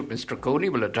attitude Mr. Cooney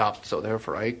will adopt, so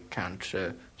therefore I can't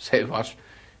say what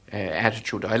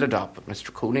attitude I'll adopt, but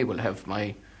Mr. Cooney will have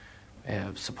my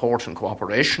support and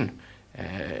cooperation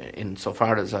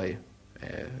insofar as I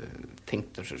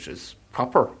think that it is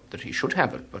proper that he should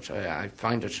have it, but I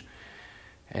find it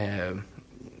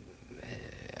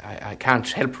I can't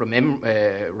help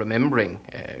remembering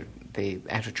the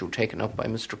attitude taken up by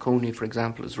Mr. Cooney, for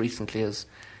example, as recently as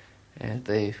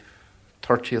the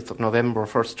 30th of November,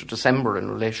 1st of December, in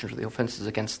relation to the offences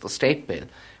against the State Bill,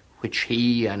 which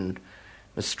he and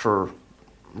Mr.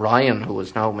 Ryan, who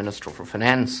is now Minister for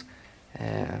Finance,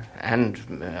 and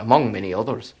among many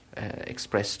others,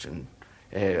 expressed and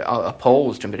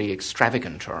opposed in very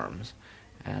extravagant terms.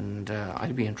 And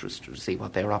I'd be interested to see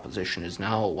what their opposition is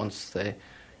now once they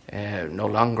no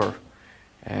longer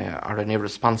are an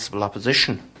irresponsible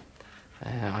opposition.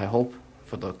 I hope,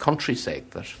 for the country's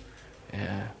sake, that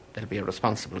there'll be a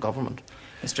responsible government.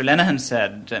 Mr. Lenihan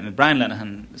said, Brian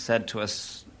Lenihan said to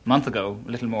us a month ago,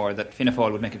 a little more, that Fianna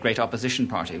Fáil would make a great opposition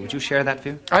party. Would you share that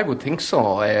view? I would think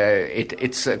so.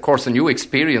 It's, of course, a new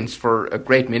experience for a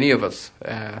great many of us,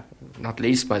 not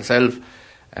least myself,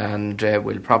 and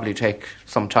will probably take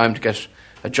some time to get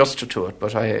adjusted to it,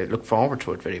 but I look forward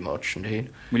to it very much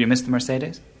indeed. Will you miss the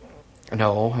Mercedes?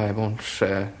 No, I won't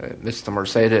miss the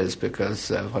Mercedes, because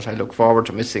what I look forward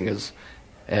to missing is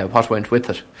what went with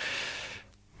it.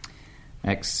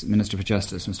 Ex-Minister for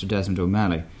Justice, Mr. Desmond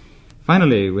O'Malley.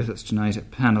 Finally, with us tonight, a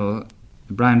panel: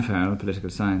 Brian Farrell, Political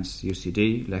Science,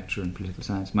 UCD, lecturer in Political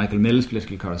Science; Michael Mills,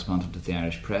 Political Correspondent of the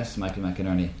Irish Press; Michael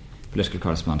McInerney, Political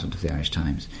Correspondent of the Irish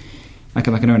Times.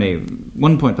 Michael McInerney,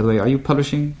 one point, by the way, are you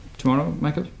publishing tomorrow,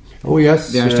 Michael? Oh,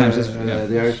 yes. The Irish Times is...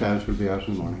 the Irish Times will be out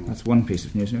in the morning. That's one piece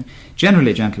of news.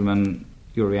 Generally, gentlemen,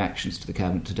 your reactions to the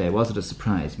Cabinet today, was it a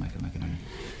surprise, Michael McInerney?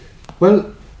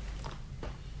 Well,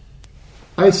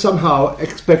 I somehow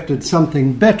expected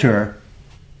something better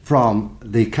from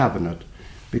the Cabinet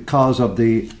because of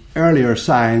the earlier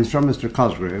signs from Mr.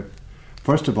 Cosgrave,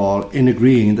 first of all, in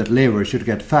agreeing that Labour should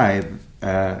get 5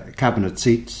 Cabinet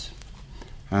seats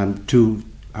and 2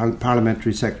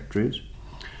 parliamentary secretaries.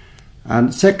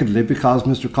 And secondly, because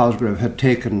Mr. Cosgrave had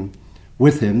taken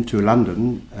with him to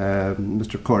London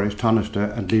Mr. Corish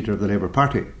Taoiseach and leader of the Labour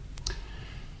Party.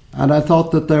 And I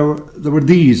thought that there were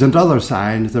these and other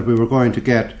signs that we were going to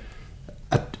get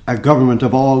a government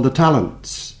of all the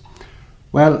talents.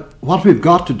 Well, what we've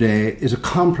got today is a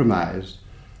compromise,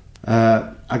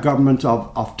 a government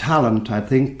of talent, I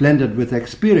think, blended with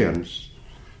experience,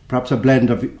 perhaps a blend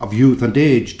of youth and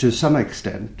age to some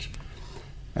extent.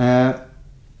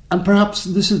 And perhaps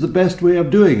this is the best way of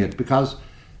doing it, because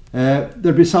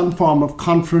there'll be some form of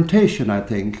confrontation, I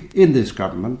think, in this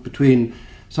government between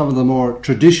some of the more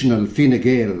traditional Fine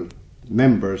Gael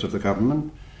members of the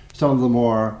government, some of the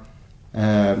more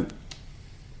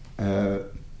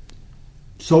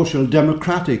social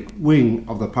democratic wing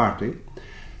of the party.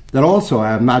 There'll also,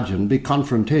 I imagine, be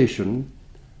confrontation,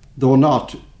 though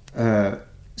not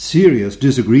serious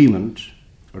disagreement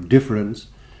or difference,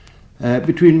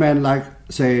 between men like,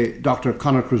 say, Dr.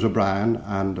 Conor Cruise O'Brien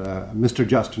and Mr.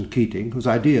 Justin Keating, whose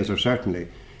ideas are certainly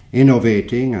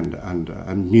innovating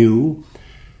and new.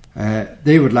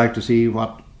 They would like to see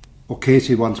what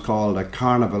O'Casey once called a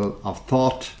carnival of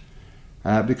thought,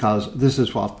 because this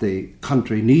is what the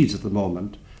country needs at the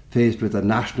moment, faced with a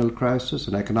national crisis,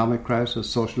 an economic crisis,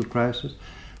 social crisis,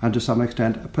 and to some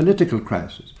extent a political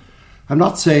crisis. I'm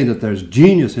not saying that there's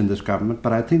genius in this government,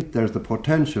 but I think there's the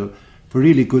potential for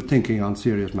really good thinking on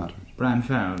serious matters. Brian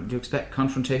Farrell, do you expect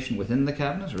confrontation within the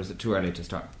Cabinet, or is it too early to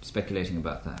start speculating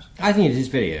about that? I think it is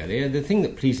very early. The thing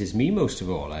that pleases me most of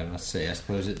all, I must say, I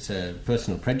suppose it's a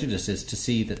personal prejudice, is to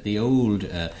see that the old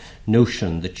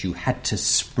notion that you had to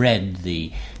spread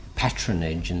the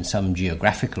patronage in some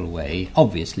geographical way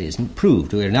obviously isn't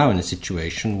proved. We're now in a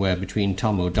situation where between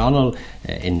Tom O'Donnell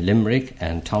in Limerick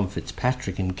and Tom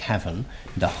Fitzpatrick in Cavan,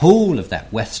 the whole of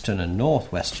that western and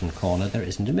northwestern corner, there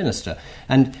isn't a minister.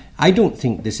 And I don't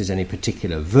think this is any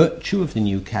particular virtue of the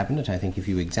new cabinet. I think if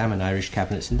you examine Irish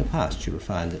cabinets in the past, you will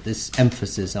find that this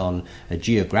emphasis on a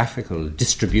geographical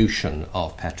distribution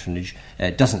of patronage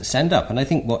doesn't stand up. And I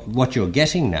think what you're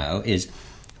getting now is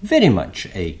very much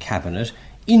a cabinet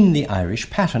in the Irish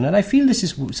pattern, and I feel this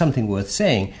is something worth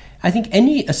saying. I think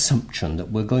any assumption that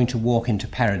we're going to walk into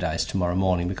paradise tomorrow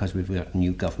morning because we've got a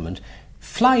new government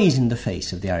flies in the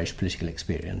face of the Irish political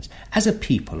experience. As a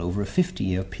people, over a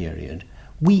 50-year period,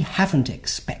 we haven't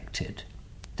expected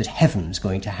that heaven's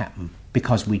going to happen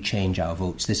because we change our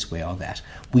votes this way or that.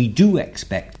 We do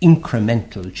expect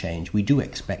incremental change. We do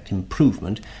expect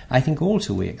improvement. I think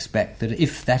also we expect that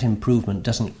if that improvement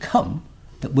doesn't come,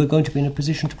 that we're going to be in a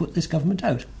position to put this government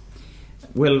out.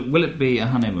 Will it be a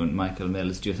honeymoon, Michael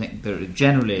Mills? Do you think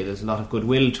generally there's a lot of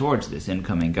goodwill towards this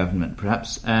incoming government,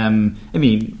 perhaps?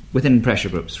 Within pressure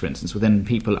groups, for instance, within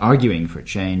people arguing for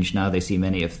change, now they see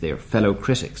many of their fellow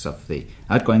critics of the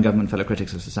outgoing government, fellow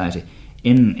critics of society,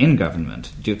 in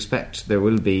government. Do you expect there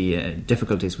will be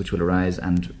difficulties which will arise,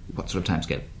 and what sort of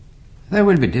timescale? There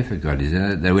will be difficulties.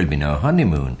 There will be no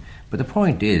honeymoon. But the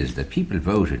point is that people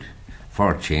voted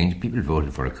for change. People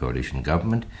voted for a coalition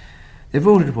government. They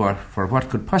voted for what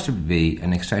could possibly be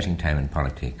an exciting time in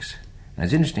politics. And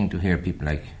it's interesting to hear people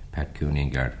like Pat Cooney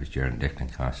and Garret FitzGerald and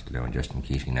Declan Costello and Justin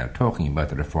Keating now talking about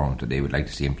the reforms that they would like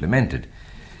to see implemented.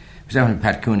 For example,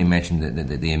 Pat Cooney mentioned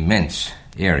the immense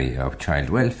area of child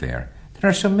welfare. There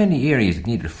are so many areas that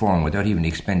need reform without even the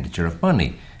expenditure of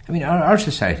money. I mean, our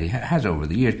society has over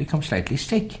the years become slightly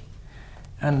sick.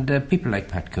 And people like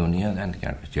Pat Cooney and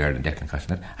Garret FitzGerald and Declan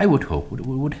Costello, I would hope,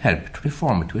 would help to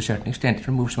reform it to a certain extent,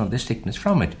 to remove some of the sickness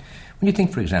from it. When you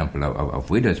think, for example, of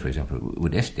widows, for example,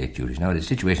 with estate duties, now the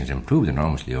situation has improved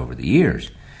enormously over the years.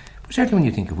 But certainly when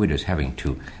you think of widows having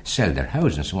to sell their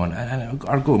house and so on,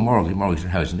 or go mortgage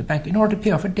their house in the bank in order to pay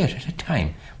off a debt at a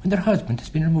time when their husband has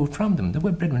been removed from them, the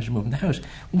breadwinner is removed from the house.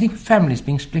 When you think of families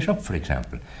being split up, for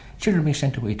example, children being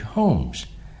sent away to homes,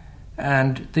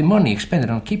 and the money expended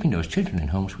on keeping those children in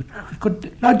homes which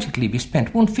could logically be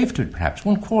spent, 1/5 of it perhaps,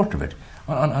 1/4 of it,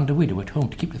 on the widow at home,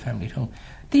 to keep the family at home.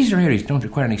 These are areas that don't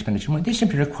require any expenditure of money. They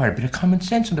simply require a bit of common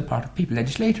sense on the part of people,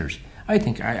 legislators.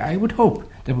 I would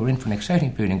hope that we're in for an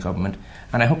exciting period in government,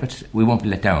 and I hope we won't be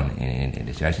let down in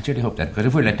this year. I sincerely hope that, because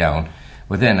if we're let down,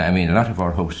 well then, I mean, a lot of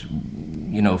our hopes,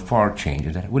 for change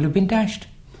and that will have been dashed.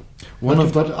 But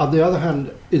on the other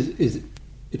hand,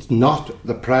 it's not,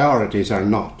 the priorities are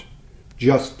not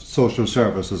just social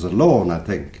services alone, I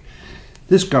think.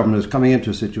 This government is coming into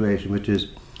a situation which is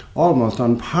almost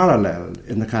unparalleled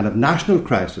in the kind of national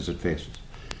crisis it faces,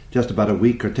 just about a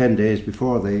week or 10 days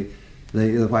before the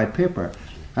White Paper.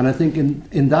 And I think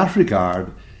in that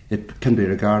regard, it can be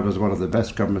regarded as one of the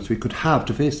best governments we could have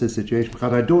to face this situation,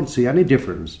 because I don't see any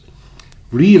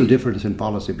real difference in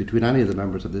policy between any of the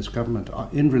members of this government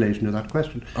in relation to that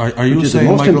question. Are you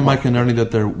saying, Michael McInerney,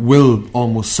 that there will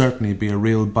almost certainly be a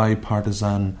real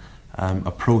bipartisan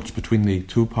approach between the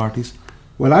two parties?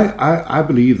 Well, I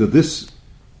believe that this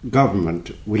government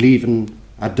will even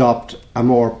adopt a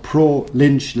more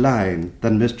pro-Lynch line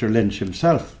than Mr. Lynch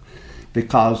himself,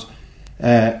 because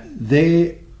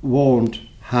they won't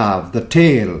have the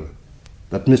tail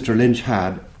that Mr. Lynch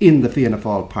had in the Fianna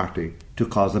Fáil party to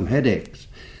cause them headaches.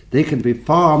 They can be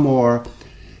far more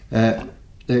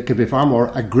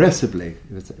aggressively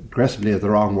is the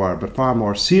wrong word, but far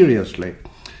more seriously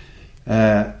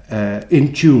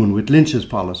in tune with Lynch's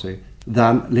policy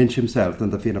than Lynch himself, than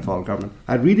the Fianna Fáil government.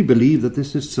 I really believe that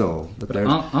this is so, that there's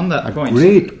on that point,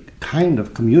 great kind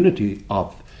of community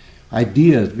of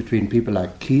ideas between people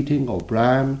like Keating,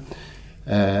 O'Brien,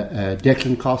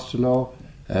 Declan Costello,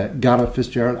 Gareth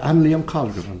Fitzgerald and Liam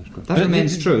Cosgrave. That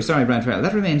remains true. Sorry, Brian Farrell.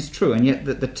 That remains true, and yet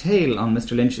the tail on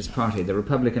Mr. Lynch's party, the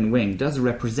Republican wing, does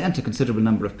represent a considerable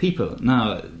number of people.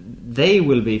 Now, they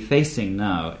will be facing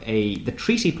now the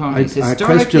treaty parties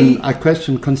historically... I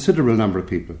question considerable number of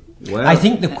people. Well, I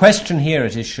think the question here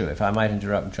at issue, if I might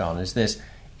interrupt, John, is this.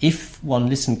 If one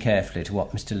listened carefully to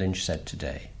what Mr. Lynch said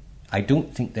today, I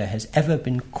don't think there has ever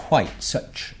been quite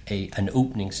such an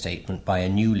opening statement by a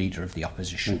new leader of the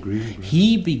opposition. Agreed.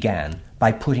 He began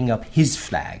by putting up his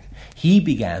flag. He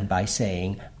began by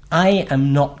saying, I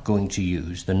am not going to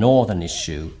use the northern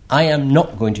issue. I am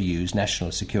not going to use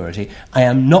national security. I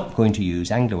am not going to use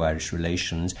Anglo-Irish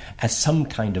relations as some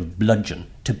kind of bludgeon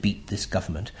to beat this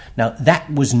government. Now,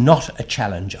 that was not a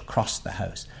challenge across the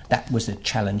House. That was a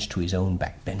challenge to his own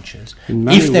backbenchers.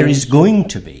 If there is going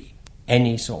to be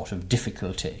any sort of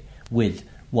difficulty with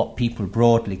what people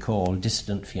broadly call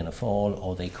dissident Fianna Fáil,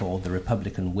 or they call the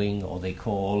Republican wing, or they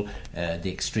call the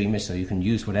extremists, or you can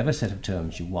use whatever set of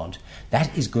terms you want,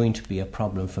 that is going to be a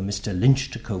problem for Mr.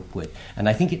 Lynch to cope with. And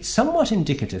I think it's somewhat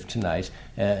indicative tonight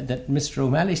that Mr.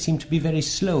 O'Malley seemed to be very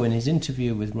slow in his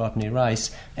interview with Rodney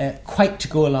Rice, quite to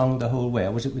go along the whole way.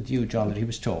 Or was it with you, John, that he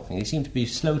was talking? He seemed to be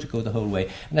slow to go the whole way.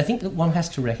 And I think that one has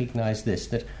to recognise this,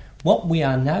 that what we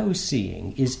are now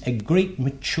seeing is a great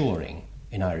maturing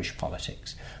in Irish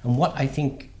politics. And what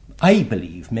I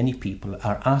believe many people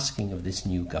are asking of this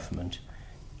new government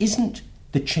isn't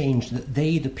the change that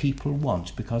they, the people,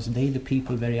 want, because they, the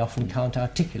people, very often can't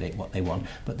articulate what they want,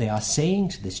 but they are saying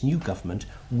to this new government,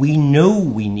 we know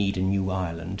we need a new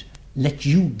Ireland, let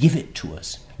you give it to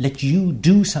us, let you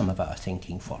do some of our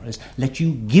thinking for us, let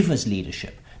you give us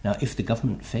leadership. Now, if the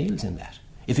government fails in that,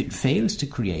 if it fails to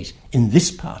create in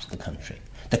this part of the country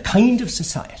the kind of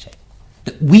society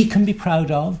that we can be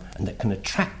proud of and that can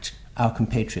attract our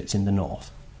compatriots in the north,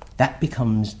 that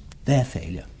becomes their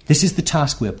failure. This is the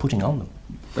task we're putting on them.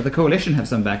 But the coalition have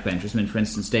some backbenchers. I mean, for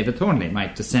instance, David Thornley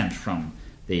might dissent from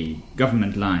the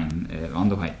government line on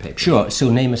the White Paper. Sure,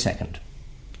 so name a second.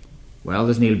 Well,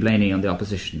 there's Neil Blaney on the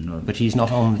opposition. But he's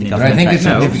not on the government. But I think it's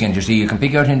significant. You see, you can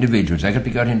pick out individuals. I could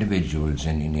pick out individuals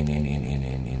in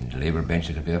the Labour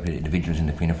bench. I could pick out individuals in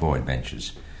the Fianna Fáil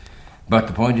benches. But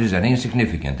the point is, I think it's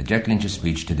significant that Jack Lynch's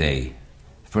speech today,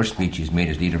 the first speech he's made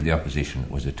as leader of the opposition,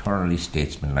 was a thoroughly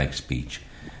statesmanlike speech,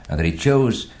 and that he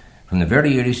chose from the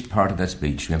very earliest part of that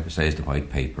speech to emphasise the White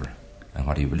Paper and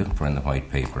what he was looking for in the White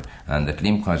Paper, and that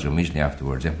Liam Cosgrave immediately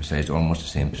afterwards emphasised almost the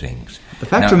same things. The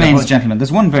fact remains, gentlemen,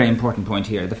 there's one very important point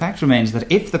here. The fact remains that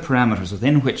if the parameters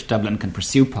within which Dublin can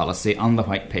pursue policy on the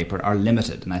White Paper are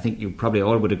limited, and I think you probably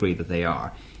all would agree that they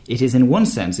are, it is in one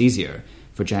sense easier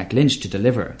for Jack Lynch to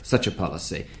deliver such a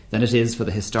policy than it is for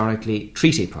the historically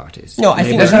treaty parties. No, I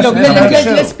think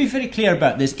let's be very clear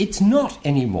about this. It's not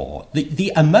anymore.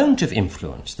 The amount of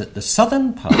influence that the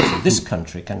southern part of this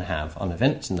country can have on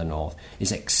events in the north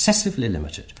is excessively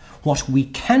limited. What we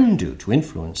can do to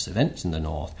influence events in the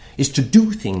north is to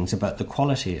do things about the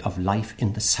quality of life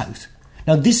in the south.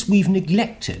 Now, this we've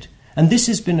neglected. And this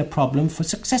has been a problem for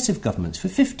successive governments. For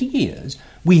 50 years,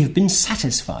 we have been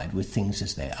satisfied with things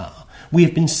as they are. We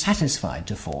have been satisfied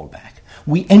to fall back.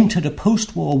 We entered a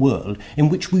post-war world in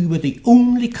which we were the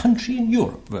only country in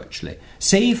Europe, virtually,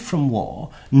 save from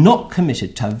war, not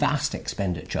committed to vast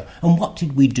expenditure. And what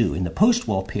did we do in the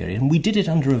post-war period? And we did it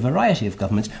under a variety of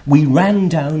governments. We ran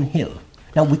downhill.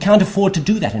 Now, we can't afford to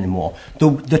do that anymore.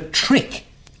 The trick,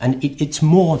 and it's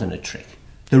more than a trick,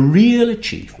 the real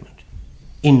achievement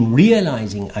in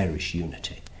realising Irish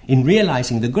unity, in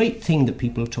realising the great thing that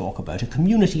people talk about, a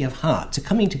community of hearts, a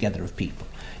coming together of people,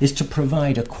 is to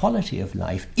provide a quality of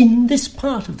life in this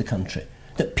part of the country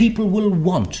that people will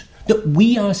want, that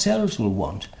we ourselves will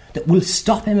want, that will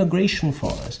stop emigration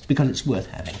for us because it's worth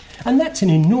having. And that's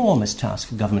an enormous task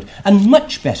for government, and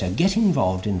much better get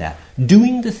involved in that,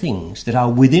 doing the things that are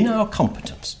within our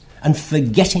competence and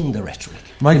forgetting the rhetoric.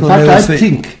 Michael, in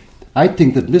fact, I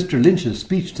think that Mr. Lynch's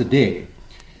speech today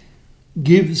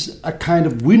gives a kind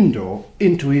of window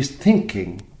into his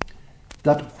thinking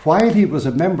that while he was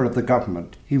a member of the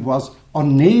government, he was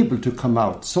unable to come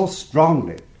out so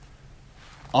strongly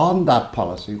on that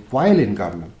policy while in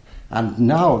government, and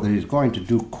now that he's going to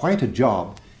do quite a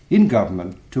job in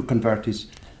government to convert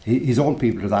his own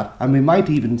people to that, and we might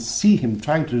even see him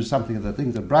trying to do something of the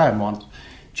things that Brian wants,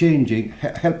 changing,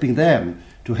 helping them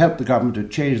to help the government to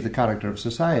change the character of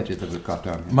society that we've got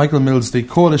down here. Michael Mills, the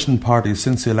coalition parties,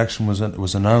 since the election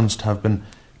was announced, have been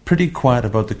pretty quiet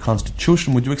about the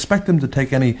Constitution. Would you expect them to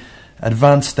take any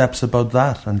advanced steps about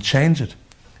that and change it?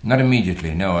 Not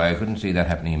immediately, no. I couldn't see that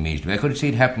happening immediately. I could see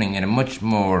it happening in a much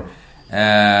more,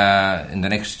 in the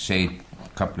next, say,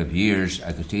 couple of years.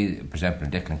 I could see, for example,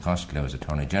 Declan Costello as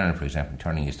Attorney General, for example,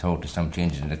 turning his thought to some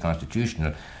changes in the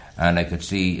Constitutional. And I could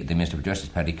see the Minister for Justice,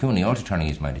 Paddy Cooney, also turning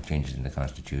his mind to changes in the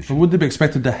Constitution. But would they be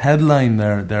expected to headline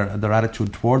their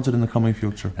attitude towards it in the coming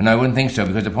future? And I wouldn't think so,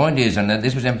 because the point is, and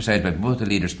this was emphasised by both the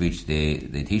leader's speech, the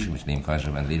Taoiseach, Mr. Liam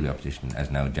Cosgrave, and the Leader of the Opposition,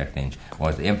 as now Jack Lynch,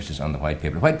 was the emphasis on the White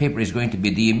Paper. The White Paper is going to be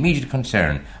the immediate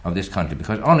concern of this country,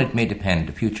 because on it may depend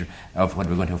the future of whether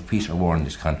we're going to have peace or war in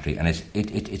this country. And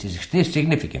it is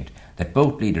significant that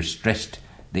both leaders stressed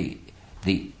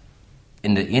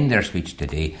in their speech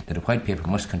today that a White Paper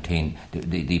must contain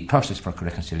the process for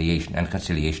reconciliation and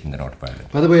conciliation in the North of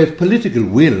Ireland. By the way, it's political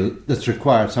will that's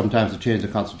required sometimes to change the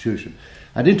Constitution.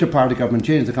 An inter-party government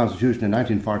changed the Constitution in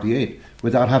 1948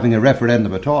 without having a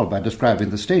referendum at all, by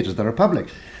describing the state as the Republic.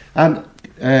 And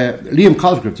Liam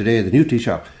Cosgrave today, the new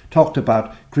Taoiseach, talked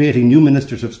about creating new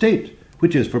ministers of state,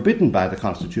 which is forbidden by the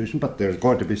Constitution, but there's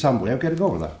going to be some way of getting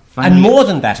over that. Finally. And more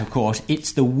than that, of course,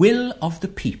 it's the will of the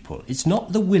people. It's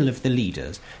not the will of the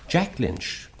leaders. Jack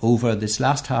Lynch, over this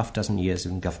last half dozen years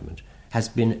in government, has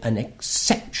been an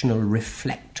exceptional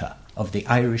reflector of the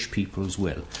Irish people's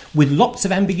will, with lots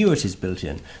of ambiguities built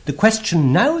in. The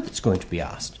question now that's going to be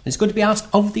asked is going to be asked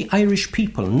of the Irish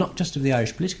people, not just of the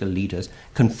Irish political leaders,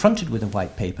 confronted with a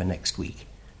White Paper next week.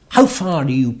 How far are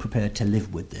you prepared to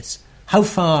live with this? How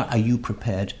far are you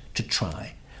prepared to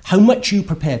try? How much are you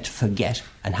prepared to forget,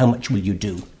 and how much will you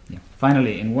do? Yeah.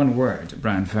 Finally, in one word,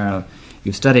 Brian Farrell,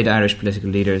 you've studied Irish political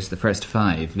leaders, the first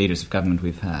 5 leaders of government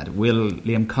we've had. Will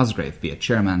Liam Cosgrave be a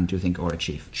chairman, do you think, or a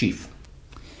chief? Chief.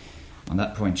 On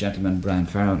that point, gentlemen, Brian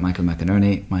Farrell, Michael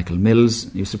McInerney, Michael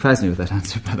Mills, you surprised me with that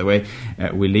answer, by the way.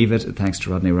 We'll leave it. Thanks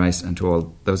to Rodney Rice and to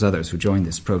all those others who joined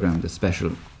this programme, this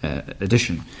special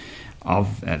edition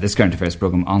of this Current Affairs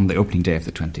programme on the opening day of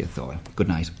the 20th Dáil. Good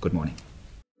night, good morning.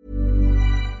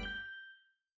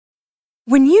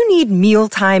 When you need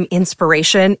mealtime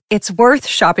inspiration, it's worth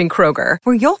shopping Kroger,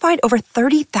 where you'll find over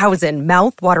 30,000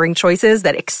 mouth-watering choices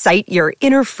that excite your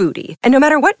inner foodie. And no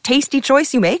matter what tasty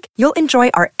choice you make, you'll enjoy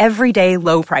our everyday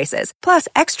low prices, plus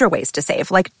extra ways to save,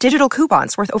 like digital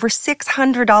coupons worth over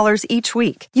 $600 each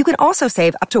week. You can also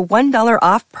save up to $1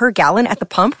 off per gallon at the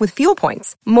pump with fuel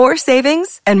points. More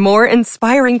savings and more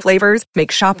inspiring flavors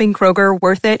make shopping Kroger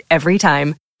worth it every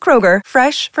time. Kroger,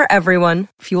 fresh for everyone.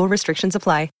 Fuel restrictions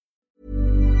apply.